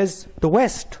 Whereas the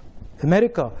West,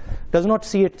 America, does not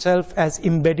see itself as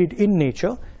embedded in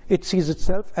nature. It sees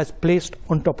itself as placed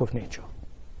on top of nature.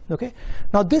 Okay?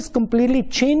 Now this completely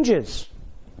changes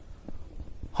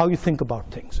how you think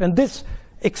about things. And this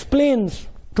explains,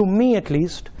 to me at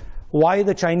least, why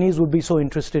the Chinese would be so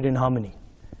interested in harmony,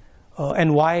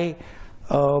 and why,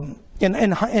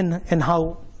 and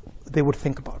how they would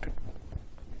think about it.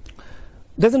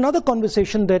 There's another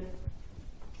conversation that,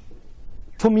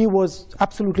 for me, was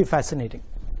absolutely fascinating.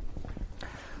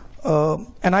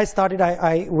 And I started,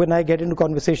 when I get into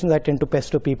conversations, I tend to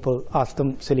pester people, ask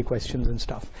them silly questions and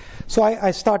stuff. So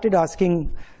I started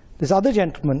asking this other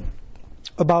gentleman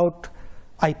about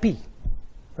IP,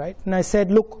 right? And I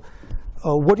said, look,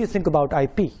 what do you think about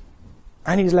IP?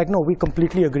 And he's like, no, we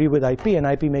completely agree with IP, and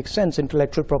IP makes sense.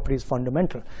 Intellectual property is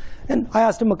fundamental. And I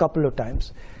asked him a couple of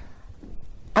times.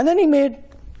 And then he made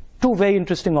two very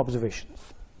interesting observations.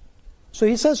 So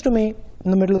he says to me,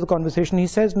 in the middle of the conversation, he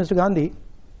says, Mr. Gandhi,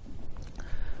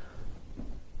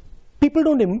 people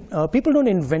don't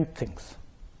invent things.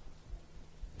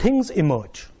 Things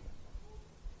emerge.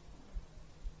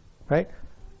 Right?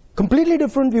 Completely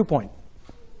different viewpoint.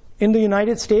 In the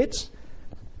United States,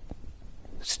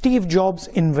 Steve Jobs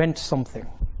invents something.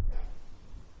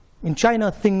 In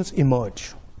China, things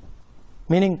emerge.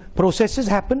 Meaning processes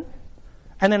happen,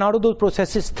 and then out of those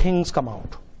processes, things come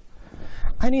out.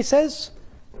 And he says,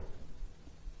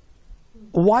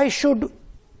 why should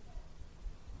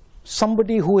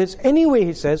somebody who is, anyway,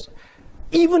 he says,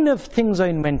 even if things are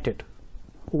invented,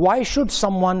 why should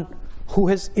someone who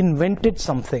has invented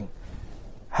something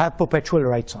have perpetual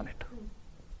rights on it?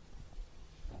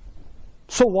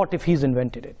 So what if he's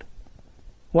invented it?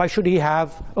 Why should he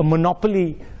have a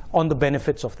monopoly on the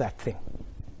benefits of that thing?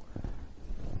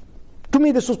 To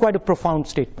me, this was quite a profound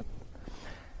statement.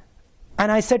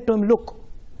 And I said to him, look,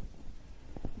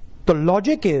 the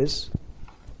logic is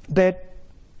that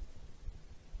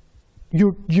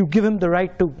you give him the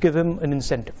right to give him an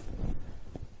incentive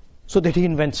so that he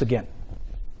invents again,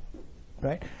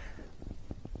 right?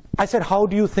 I said, how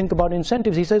do you think about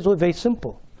incentives? He says, oh, very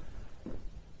simple.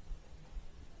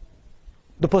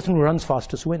 The person who runs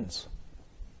fastest wins,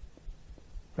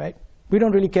 right? We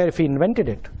don't really care if he invented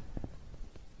it.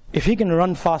 If he can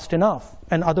run fast enough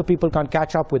and other people can't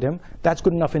catch up with him, that's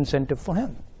good enough incentive for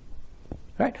him,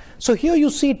 right? So here you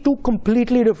see two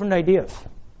completely different ideas.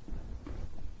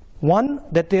 One,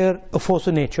 that they're a force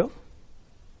of nature,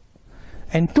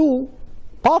 and two,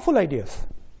 powerful ideas,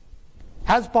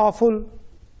 as powerful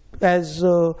as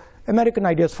American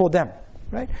ideas for them,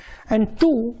 right? And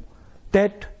two,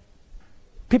 that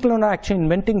people are not actually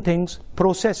inventing things,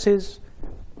 processes,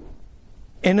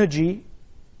 energy,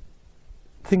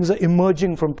 things are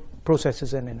emerging from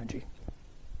processes and energy.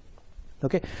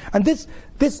 Okay? And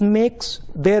this makes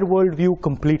their worldview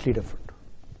completely different.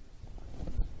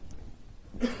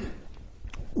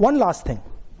 One last thing.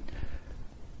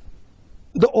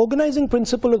 The organizing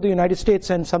principle of the United States,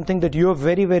 and something that you're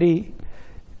very, very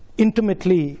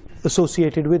intimately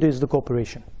associated with, is the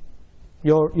corporation.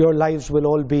 Your lives will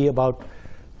all be about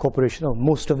corporation, or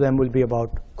most of them will be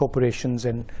about corporations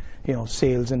and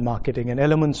sales and marketing and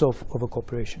elements of a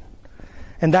corporation.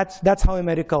 And that's how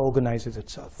America organizes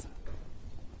itself.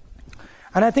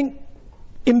 And I think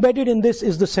embedded in this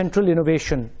is the central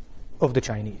innovation of the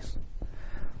Chinese.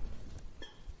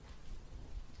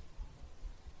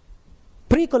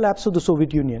 Pre-collapse of the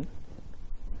Soviet Union,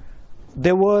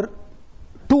 there were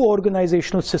two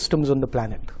organizational systems on the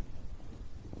planet,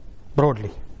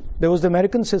 broadly. There was the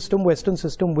American system, Western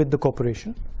system with the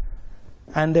corporation,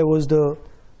 and there was the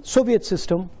Soviet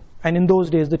system, and in those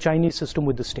days the Chinese system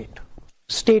with the state.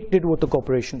 State did what the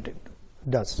corporation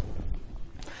does.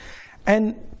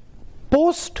 And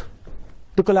Post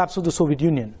the collapse of the Soviet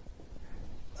Union,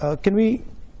 can we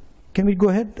go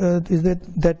ahead? Is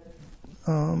that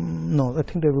no, I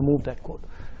think they removed that quote.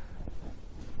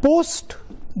 Post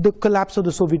the collapse of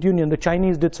the Soviet Union, the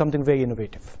Chinese did something very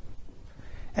innovative.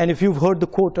 And if you've heard the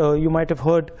quote, you might have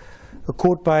heard a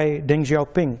quote by Deng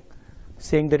Xiaoping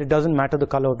saying that it doesn't matter the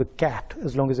color of the cat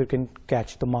as long as it can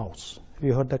catch the mouse. Have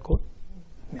you heard that quote?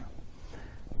 Yeah.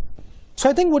 So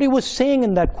I think what he was saying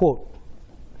in that quote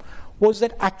was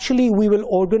that actually we will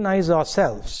organize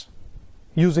ourselves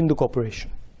using the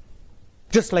cooperation,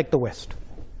 just like the West,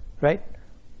 right?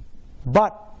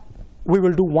 But we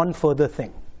will do one further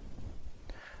thing.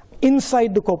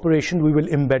 Inside the cooperation, we will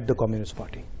embed the Communist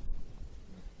Party.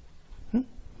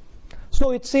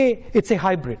 So it's a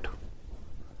hybrid.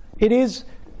 It is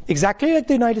exactly like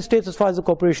the United States as far as the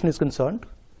cooperation is concerned,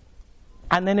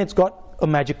 and then it's got a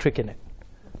magic trick in it,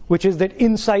 which is that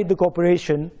inside the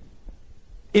cooperation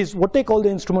is what they call the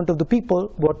instrument of the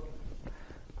people, what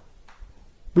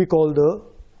we call the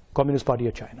Communist Party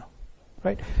of China,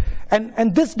 right?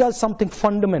 And this does something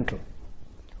fundamental.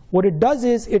 What it does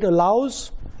is it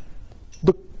allows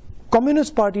the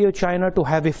Communist Party of China to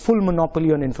have a full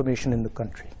monopoly on information in the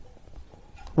country,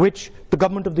 which the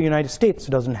government of the United States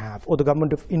doesn't have, or the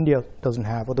government of India doesn't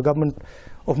have, or the government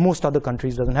of most other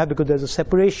countries doesn't have, because there's a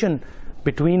separation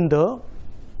between the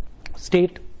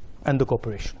state and the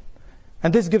corporation.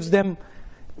 And this gives them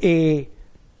a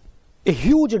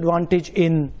huge advantage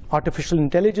in artificial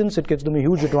intelligence. It gives them a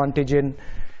huge advantage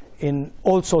in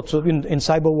all sorts of, in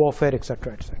cyber warfare,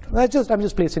 etc., etc. I'm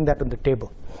just placing that on the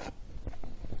table.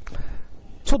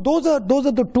 So those are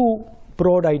the two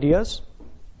broad ideas.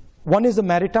 One is the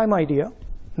maritime idea.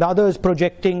 The other is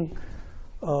projecting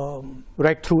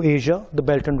right through Asia, the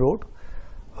Belt and Road.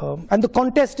 And the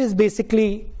contest is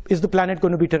basically, is the planet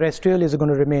going to be terrestrial? Is it going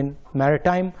to remain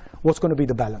maritime? What's going to be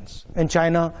the balance? And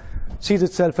China sees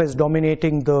itself as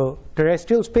dominating the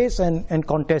terrestrial space and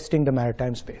contesting the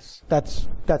maritime space. That's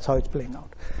how it's playing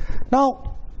out.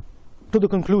 Now, to the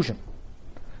conclusion.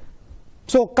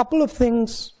 So a couple of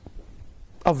things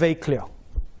are very clear.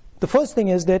 The first thing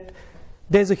is that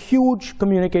there's a huge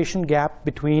communication gap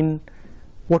between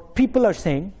what people are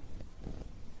saying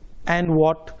and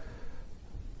what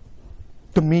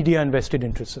the media and vested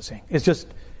interests are saying. It's just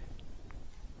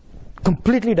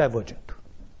completely divergent,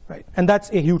 right? And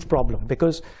that's a huge problem,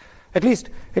 because at least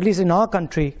in our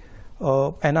country,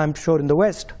 and I'm sure in the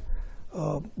West,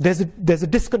 there's a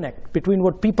disconnect between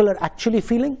what people are actually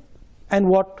feeling and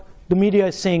what the media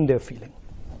is saying they're feeling.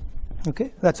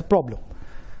 Okay, that's a problem.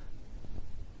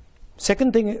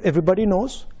 Second thing, everybody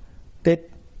knows that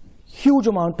huge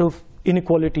amount of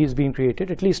inequality is being created,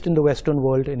 at least in the Western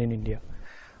world and in India.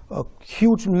 A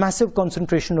huge, massive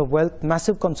concentration of wealth,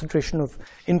 massive concentration of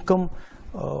income,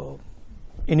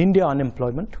 in India,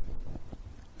 unemployment.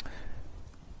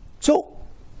 So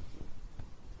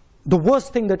the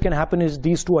worst thing that can happen is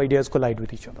these two ideas collide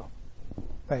with each other,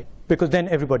 right? Because then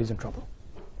everybody's in trouble.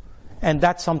 And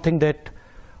that's something that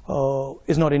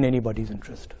is not in anybody's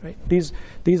interest, right? These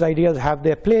ideas have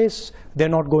their place. They're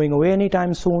not going away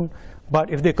anytime soon. But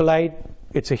if they collide,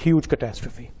 it's a huge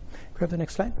catastrophe. Can we have the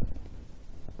next slide?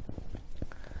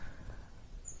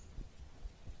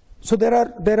 So there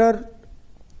are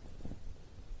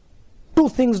two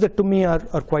things that to me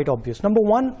are quite obvious. Number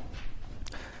one,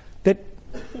 that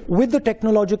with the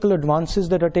technological advances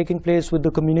that are taking place, with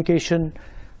the communication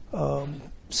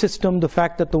system, the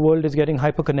fact that the world is getting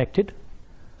hyper-connected,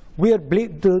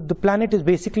 the planet is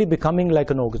basically becoming like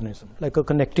an organism, like a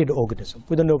connected organism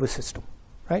with a nervous system,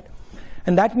 right?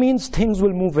 And that means things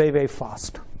will move very, very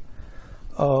fast.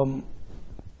 I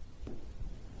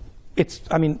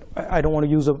mean, I don't want to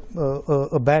use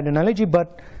a bad analogy,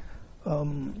 but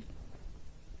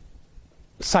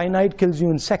cyanide kills you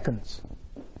in seconds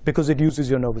because it uses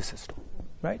your nervous system,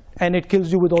 right? And it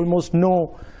kills you with almost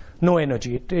no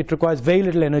energy. It requires very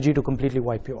little energy to completely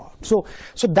wipe you out. So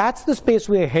that's the space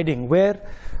we're heading,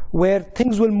 where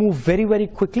things will move very, very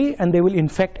quickly and they will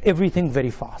infect everything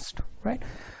very fast, right?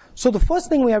 So the first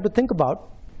thing we have to think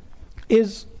about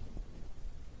is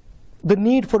the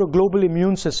need for a global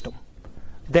immune system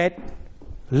that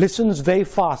listens very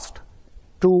fast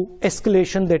to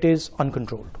escalation that is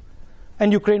uncontrolled.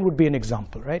 And Ukraine would be an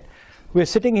example, right? We're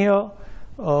sitting here,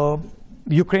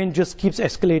 Ukraine just keeps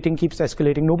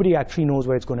escalating. Nobody actually knows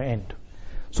where it's going to end.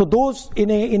 So those,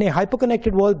 in a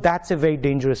hyper-connected world, that's a very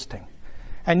dangerous thing.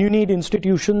 And you need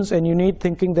institutions and you need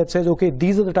thinking that says, okay,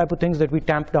 these are the type of things that we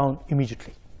tamp down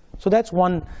immediately. So that's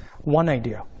one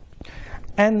idea.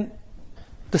 And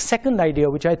the second idea,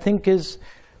 which I think is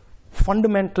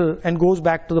fundamental and goes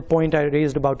back to the point I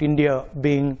raised about India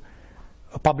being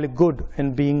a public good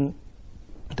and being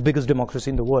the biggest democracy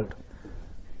in the world,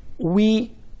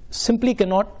 we simply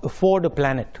cannot afford a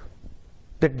planet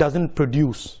that doesn't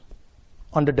produce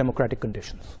under democratic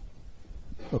conditions.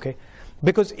 Okay?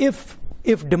 Because if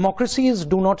democracies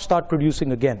do not start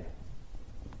producing again,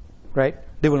 right,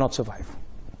 they will not survive.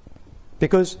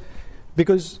 Because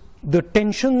the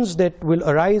tensions that will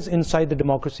arise inside the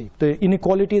democracy, the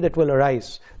inequality that will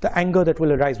arise, the anger that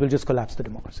will arise will just collapse the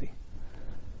democracy.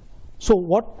 So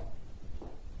what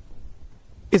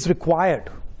is required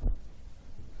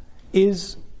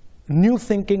is new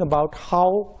thinking about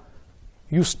how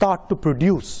you start to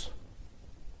produce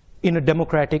in a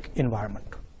democratic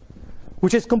environment,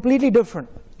 which is completely different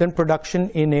than production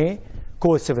in a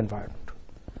coercive environment.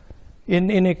 In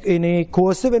a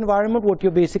coercive environment, what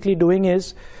you're basically doing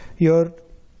is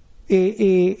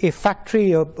a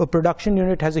factory, a production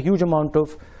unit has a huge amount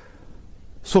of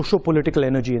socio-political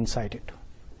energy inside it.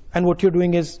 And what you're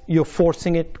doing is you're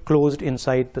forcing it closed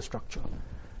inside the structure.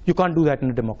 You can't do that in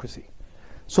a democracy.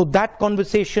 So that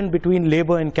conversation between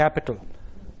labor and capital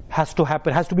has to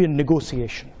happen, has to be a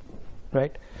negotiation,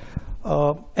 right?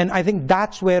 And I think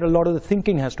that's where a lot of the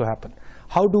thinking has to happen.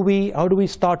 How do we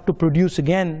start to produce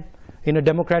again in a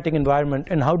democratic environment,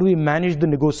 and how do we manage the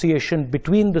negotiation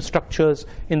between the structures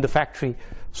in the factory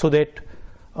so that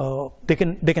they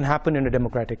can happen in a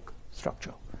democratic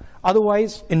structure?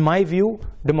 Otherwise, in my view,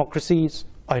 democracies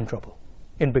are in trouble,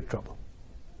 in big trouble,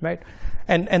 right?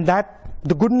 And that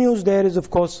the good news there is, of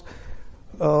course,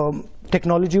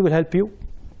 technology will help you,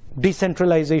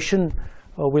 decentralization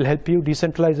will help you,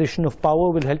 decentralization of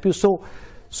power will help you.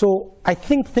 So I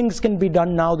think things can be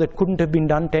done now that couldn't have been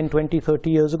done 10, 20, 30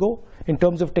 years ago in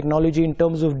terms of technology, in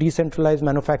terms of decentralized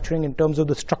manufacturing, in terms of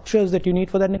the structures that you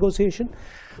need for that negotiation.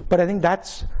 But I think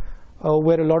that's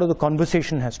where a lot of the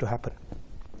conversation has to happen.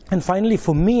 And finally,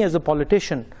 for me as a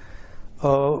politician,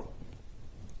 the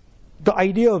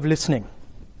idea of listening,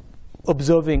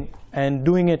 observing, and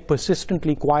doing it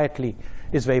persistently, quietly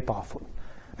is very powerful.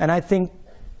 And I think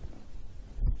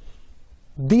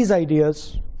these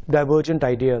ideas, divergent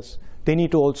ideas, they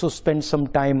need to also spend some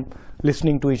time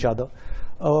listening to each other.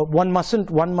 One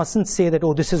mustn't say that,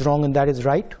 oh, this is wrong and that is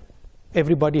right.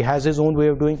 Everybody has his own way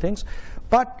of doing things.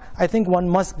 But I think one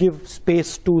must give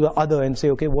space to the other and say,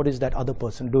 okay, what is that other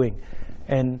person doing?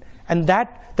 And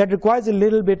that requires a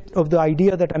little bit of the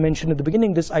idea that I mentioned at the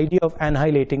beginning, this idea of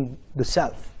annihilating the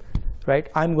self, right?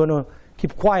 I'm going to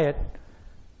keep quiet.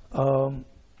 I'm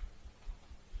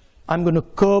going to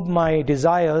curb my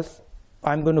desires.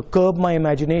 I'm going to curb my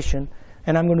imagination,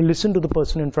 and I'm going to listen to the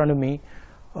person in front of me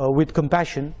with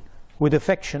compassion, with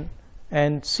affection,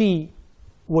 and see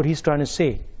what he's trying to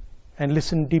say, and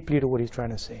listen deeply to what he's trying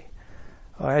to say.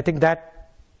 I think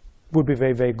that would be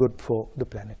very, very good for the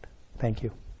planet. Thank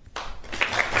you.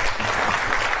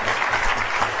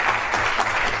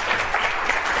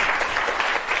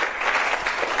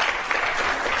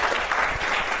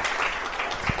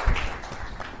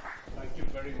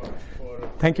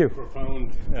 Thank you.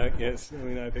 Profound, yes. I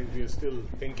mean, I think we are still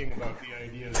thinking about the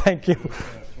ideas. Thank you.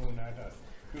 Thrown at us.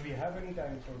 Do we have any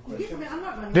time for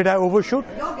questions? Did I overshoot?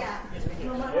 Yes.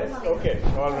 Okay.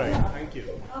 All right. Thank you.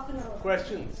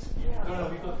 Questions? No,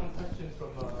 we got some questions from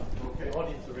the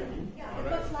audience already.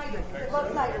 All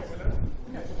right.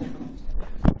 Excellent.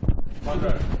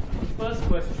 First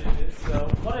question is,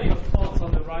 what are your thoughts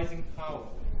on the rising power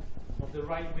of the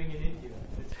right wing in India?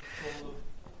 Its control of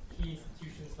key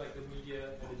institutions like the media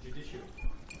and the judiciary.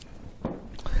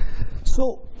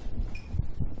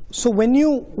 So when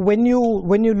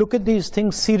you look at these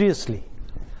things seriously,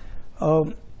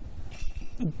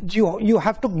 you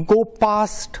have to go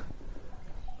past.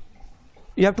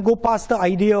 You have to go past the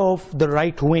idea of the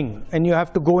right wing, and you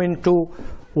have to go into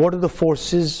what are the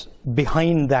forces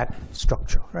behind that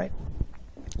structure, right?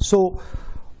 So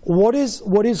what is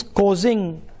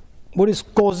causing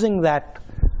that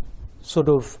sort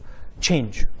of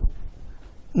change?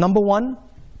 Number one,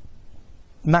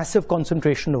 massive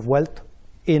concentration of wealth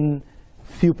in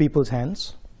few people's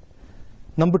hands.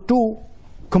 Number two,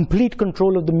 complete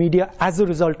control of the media as a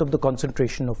result of the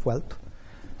concentration of wealth.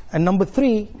 And number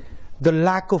three, the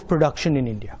lack of production in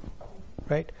India,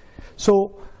 right?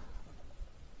 So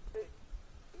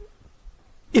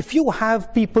if you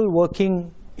have people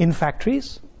working in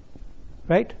factories,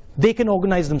 right, they can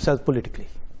organize themselves politically.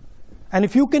 And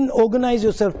if you can organize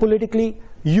yourself politically,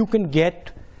 you can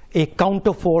get a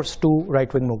counterforce to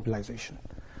right-wing mobilization.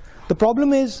 The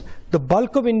problem is the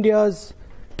bulk of India's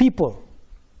people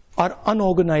are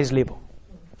unorganized labor.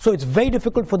 So it's very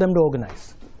difficult for them to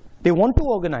organize. They want to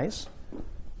organize,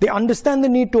 they understand the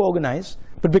need to organize,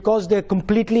 but because they're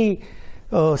completely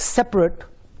separate,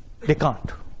 They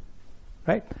can't,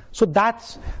 right? So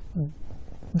that's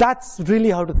really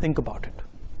how to think about it.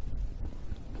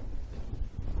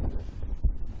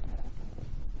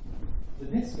 The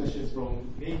next question is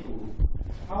from Meku.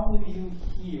 How will you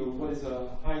heal what is a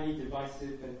highly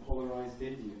divisive and polarized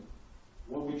India?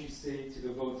 What would you say to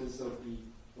the voters of the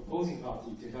opposing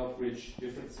party to help bridge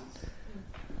differences?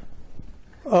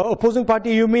 Opposing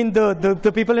party, you mean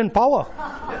the people in power?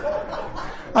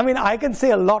 I mean, I can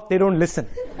say a lot, they don't listen.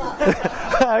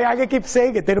 I can keep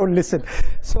saying it, they don't listen.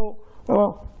 So,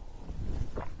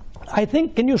 I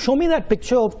think, can you show me that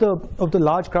picture of the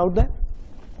large crowd there?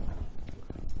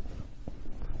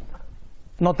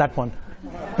 Not that one.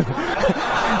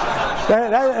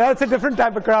 That's a different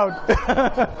type of crowd.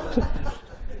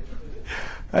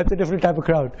 That's a different type of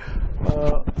crowd.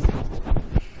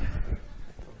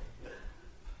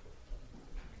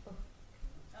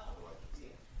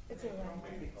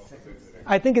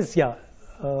 I think it's, yeah.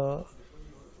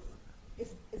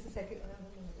 It's the second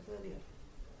earlier.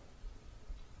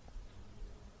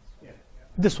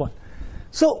 This one.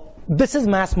 So this is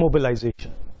mass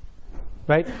mobilization,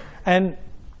 right? And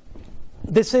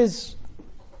this is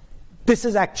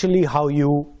actually how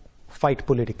you fight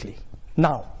politically.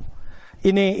 Now,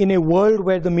 in a world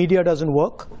where the media doesn't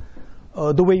work,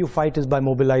 the way you fight is by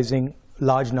mobilizing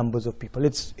large numbers of people.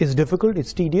 It's difficult,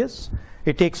 it's tedious,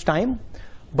 it takes time,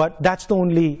 but that's the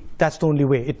only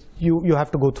way. You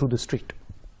have to go through the street,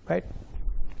 right?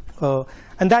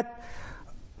 And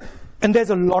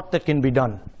there's a lot that can be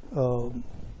done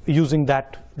using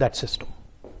that system,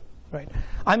 right?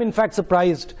 I'm in fact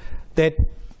surprised that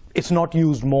it's not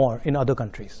used more in other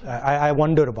countries. I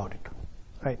wonder about it,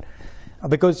 right?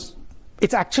 Because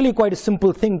it's actually quite a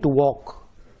simple thing to walk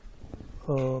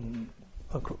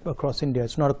across India.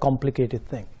 It's not a complicated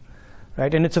thing,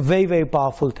 right? And it's a very, very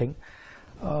powerful thing.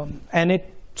 And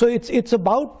so it's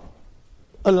about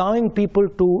allowing people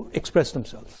to express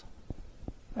themselves,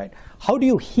 right? How do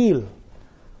you heal?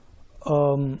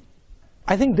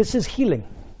 I think this is healing.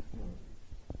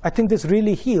 I think this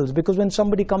really heals, because when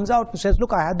somebody comes out and says,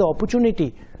 look, I had the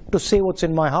opportunity to say what's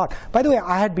in my heart. By the way,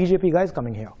 I had BJP guys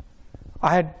coming here.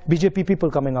 I had BJP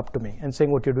people coming up to me and saying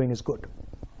what you're doing is good.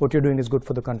 What you're doing is good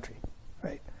for the country,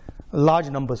 right? Large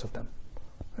numbers of them,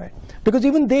 right? Because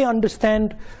even they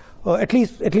understand, at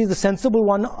least the sensible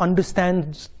one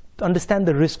understand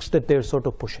the risks that they're sort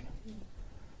of pushing.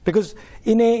 Because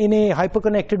in a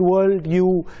hyper-connected world,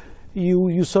 you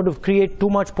sort of create too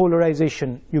much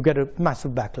polarization, you get a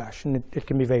massive backlash, and it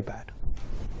can be very bad.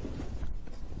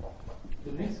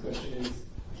 The next question is,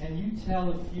 can you tell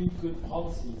a few good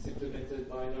policies implemented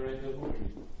by Narendra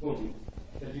Modi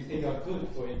that you think are good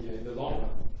for India in the long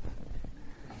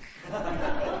run?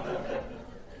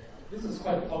 This is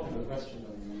quite a popular question.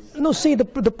 No, see, the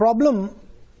problem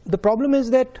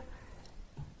is that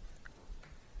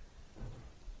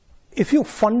if you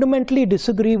fundamentally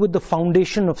disagree with the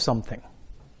foundation of something,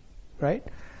 right?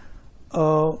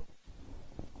 I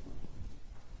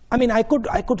mean, I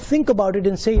could think about it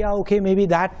and say, yeah, okay, maybe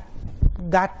that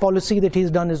policy that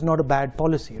he's done is not a bad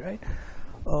policy, right?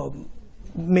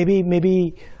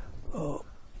 Maybe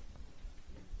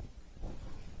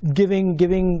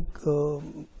giving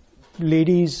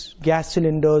ladies gas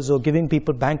cylinders or giving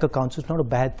people bank accounts is not a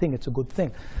bad thing, it's a good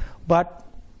thing. But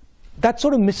that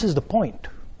sort of misses the point,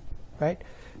 right?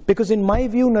 Because in my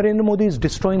view, Narendra Modi is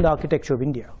destroying the architecture of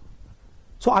India.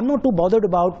 So I'm not too bothered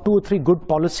about 2 or 3 good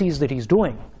policies that he's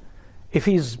doing if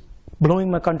he's blowing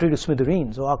my country to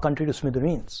smithereens or our country to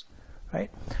smithereens,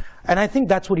 right? And I think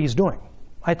that's what he's doing.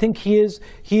 I think he is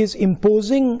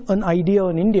imposing an idea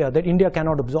on India that India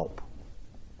cannot absorb,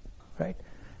 right?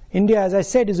 India, as I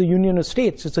said, is a union of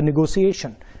states. It's a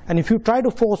negotiation. And if you try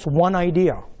to force one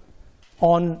idea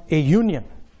on a union,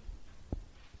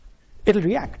 it'll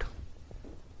react,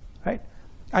 right?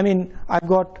 I mean, I've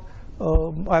got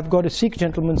a Sikh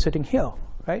gentleman sitting here,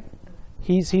 right?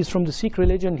 He's from the Sikh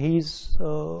religion.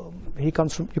 You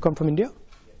come from India?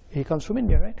 He comes from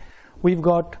India, right? We've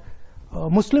got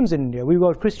Muslims in India. We've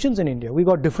got Christians in India. We've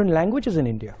got different languages in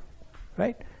India,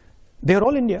 right? They're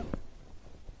all India.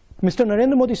 Mr.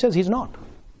 Narendra Modi says he's not.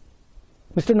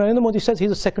 Mr. Narendra Modi says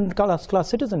he's a second-class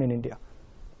citizen in India.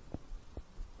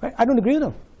 Right? I don't agree with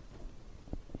him.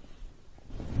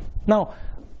 Now,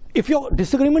 if your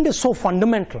disagreement is so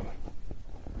fundamental,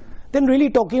 then really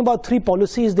talking about 3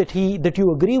 policies that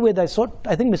you agree with, I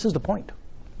think misses the point.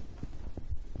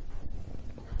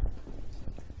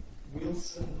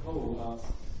 Wilson Ho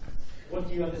asks, how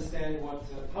do you understand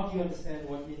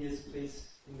what India's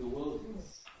place in the world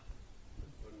is?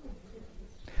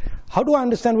 How do I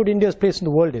understand what India's place in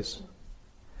the world is?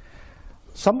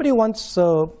 Somebody once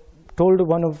told told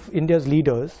one of India's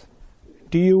leaders,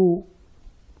 do you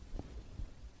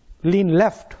lean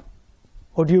left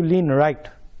or do you lean right?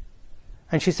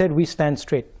 And she said, we stand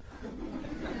straight.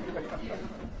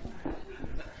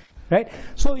 Right?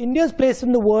 So India's place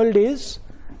in the world is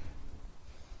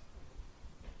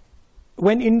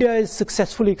when India is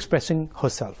successfully expressing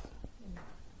herself,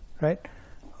 right?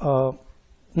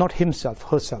 Not himself,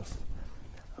 herself.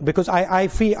 Because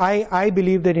I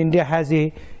believe that India has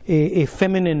a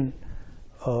feminine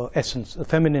essence, a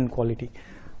feminine quality.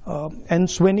 And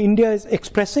so when India is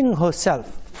expressing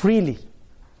herself freely,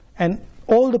 and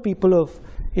all the people of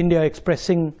India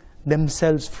expressing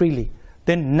themselves freely,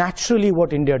 then naturally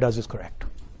what India does is correct.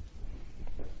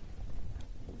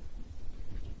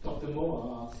 Dr.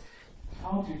 Moa asks,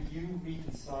 how do you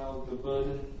reconcile the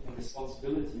burden and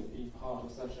responsibility of being part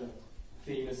of such a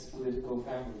famous political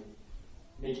family,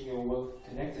 making your work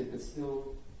connected but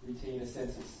still retain a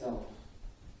sense of self?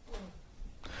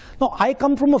 No, I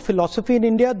come from a philosophy in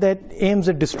India that aims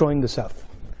at destroying the self.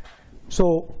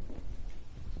 So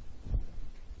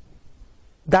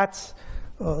that's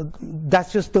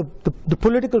just the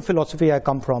political philosophy I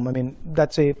come from. I mean,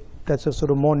 that's a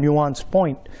sort of more nuanced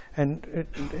point and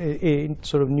a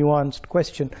sort of nuanced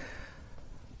question.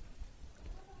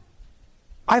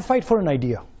 I fight for an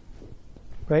idea,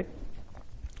 right?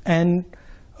 And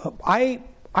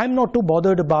I'm not too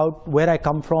bothered about where I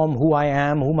come from, who I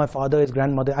am, who my father is,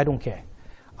 grandmother. I don't care.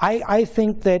 I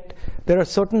think that there are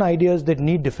certain ideas that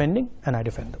need defending, and I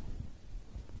defend them.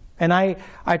 And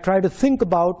I try to think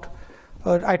about,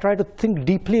 I try to think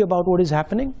deeply about what is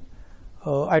happening.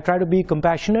 I try to be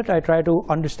compassionate. I try to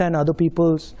understand other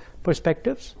people's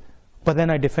perspectives, but then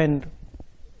I defend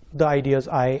the ideas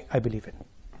I believe in.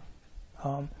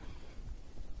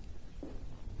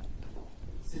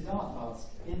 Siddharth asks,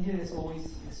 India has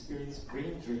always experienced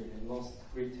brain drain and lost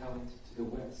great talent to the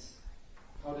West.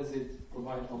 How does it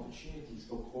provide opportunities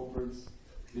for corporates,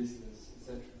 business,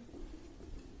 etc.?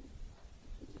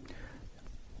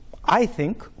 I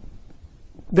think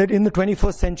that in the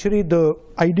 21st century, the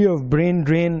idea of brain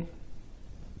drain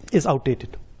is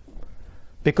outdated.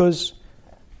 Because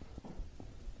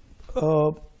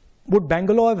would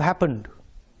Bangalore have happened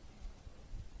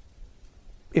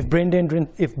if brain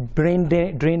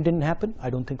drain didn't happen? I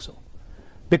don't think so.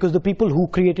 Because the people who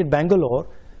created Bangalore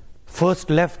first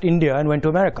left India and went to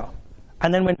America,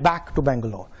 and then went back to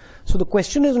Bangalore. So the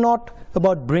question is not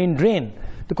about brain drain.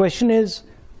 The question is,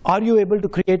 are you able to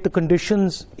create the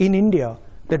conditions in India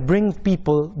that brings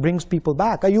people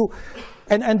back? Are you,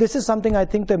 and this is something I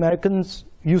think the Americans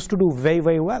used to do very,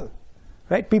 very well,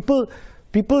 right? People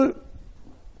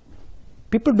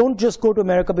don't just go to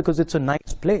America because it's a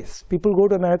nice place. People go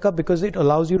to America because it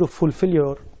allows you to fulfill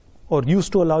your, or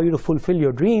used to allow you to fulfill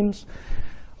your dreams,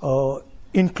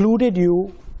 included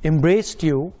you, embraced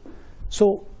you.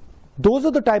 So those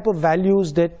are the type of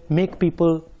values that make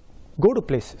people go to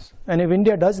places. And if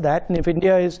India does that, and if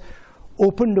India is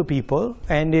open to people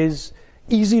and is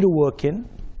easy to work in,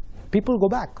 people go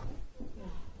back.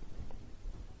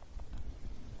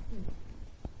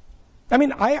 I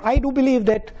mean, I do believe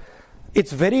that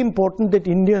it's very important that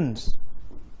Indians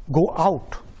go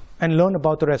out and learn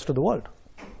about the rest of the world.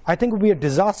 I think it would be a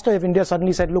disaster if India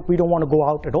suddenly said, look, we don't want to go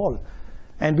out at all,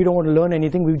 and we don't want to learn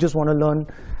anything, we just want to learn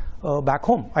back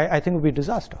home. I think it would be a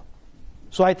disaster.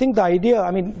 So I think the idea, I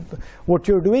mean, what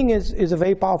you're doing is a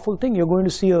very powerful thing. You're going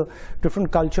to see a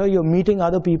different culture, you're meeting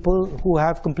other people who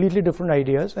have completely different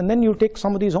ideas, and then you take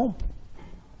some of these home.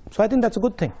 So I think that's a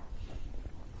good thing.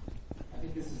 I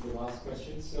think this is the last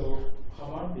question. So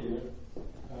Hamandir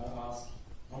asks,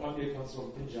 Hamandir comes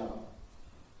from Punjab,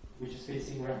 which is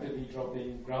facing rapidly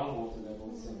dropping groundwater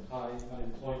levels and high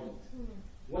unemployment.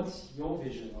 What's your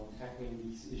vision on tackling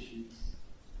these issues?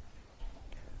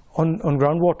 On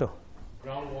groundwater?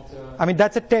 Groundwater. I mean,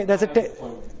 that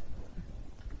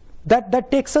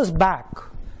takes us back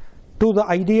to the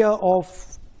idea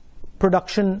of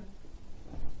production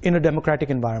in a democratic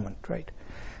environment, right?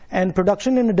 And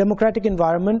production in a democratic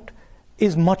environment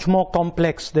is much more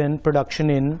complex than production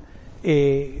in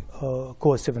a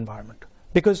coercive environment.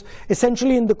 Because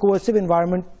essentially in the coercive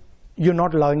environment, you're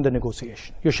not allowing the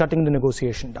negotiation. You're shutting the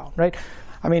negotiation down, right?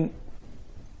 I mean,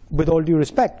 with all due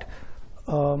respect,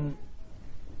 the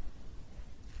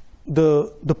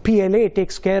PLA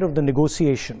takes care of the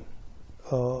negotiation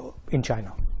in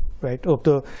China, right? Of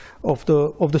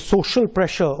the social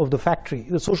pressure of the factory.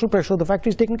 The social pressure of the factory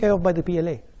is taken care of by the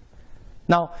PLA.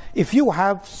 Now, if you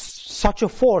have such a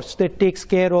force that takes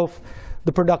care of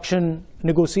the production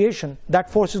negotiation, that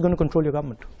force is going to control your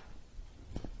government,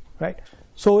 right?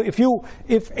 So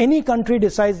if any country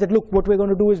decides that, look, what we're going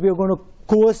to do is we're going to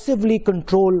coercively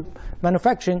control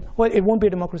manufacturing, well, it won't be a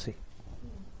democracy.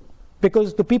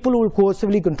 Because the people who will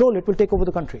coercively control it will take over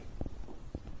the country.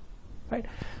 Right?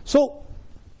 So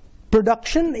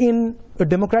production in a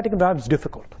democratic environment is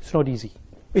difficult. It's not easy.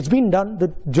 It's been done.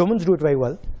 The Germans do it very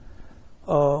well.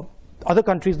 Other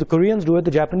countries, the Koreans do it,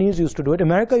 the Japanese used to do it,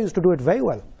 America used to do it very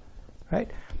well.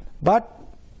 Right? But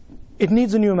it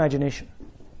needs a new imagination.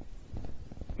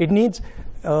 It needs,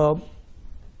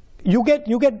 you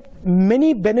get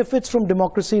many benefits from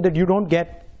democracy that you don't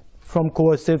get from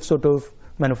coercive sort of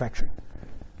manufacturing,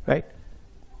 right?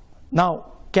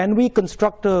 Now, can we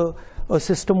construct a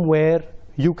system where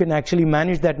you can actually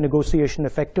manage that negotiation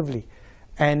effectively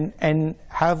and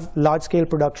have large-scale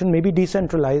production, maybe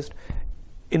decentralized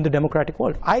in the democratic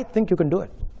world? I think you can do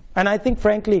it. And I think,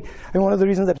 frankly, one of the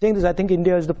reasons I'm saying this, I think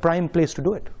India is the prime place to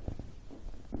do it.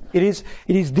 It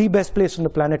is the best place on the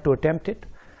planet to attempt it.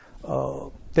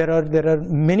 There are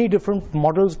many different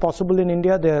models possible in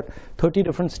India. There are 30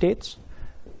 different states.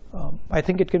 I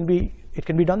think it can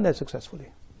be done there successfully.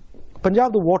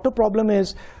 Punjab, the water problem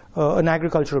is an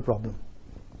agricultural problem,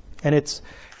 and it's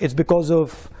because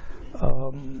of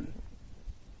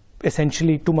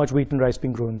essentially too much wheat and rice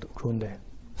being grown there.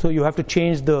 So you have to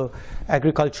change the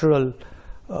agricultural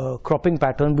cropping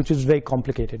pattern, which is very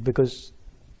complicated because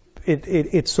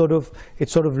it's sort of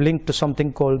linked to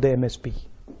something called the MSP,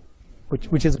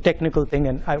 which is a technical thing,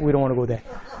 and we don't want to go there.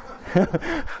 I'm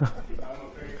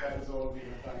afraid that is all we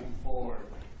have time for,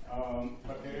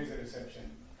 but there is a reception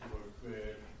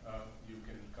where you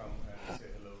can come and say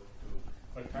hello to.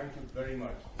 But thank you very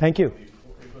much. Thank you.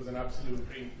 It was an absolute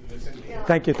treat to listen to you.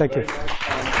 Thank you. Very much.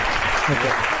 Thank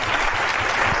you.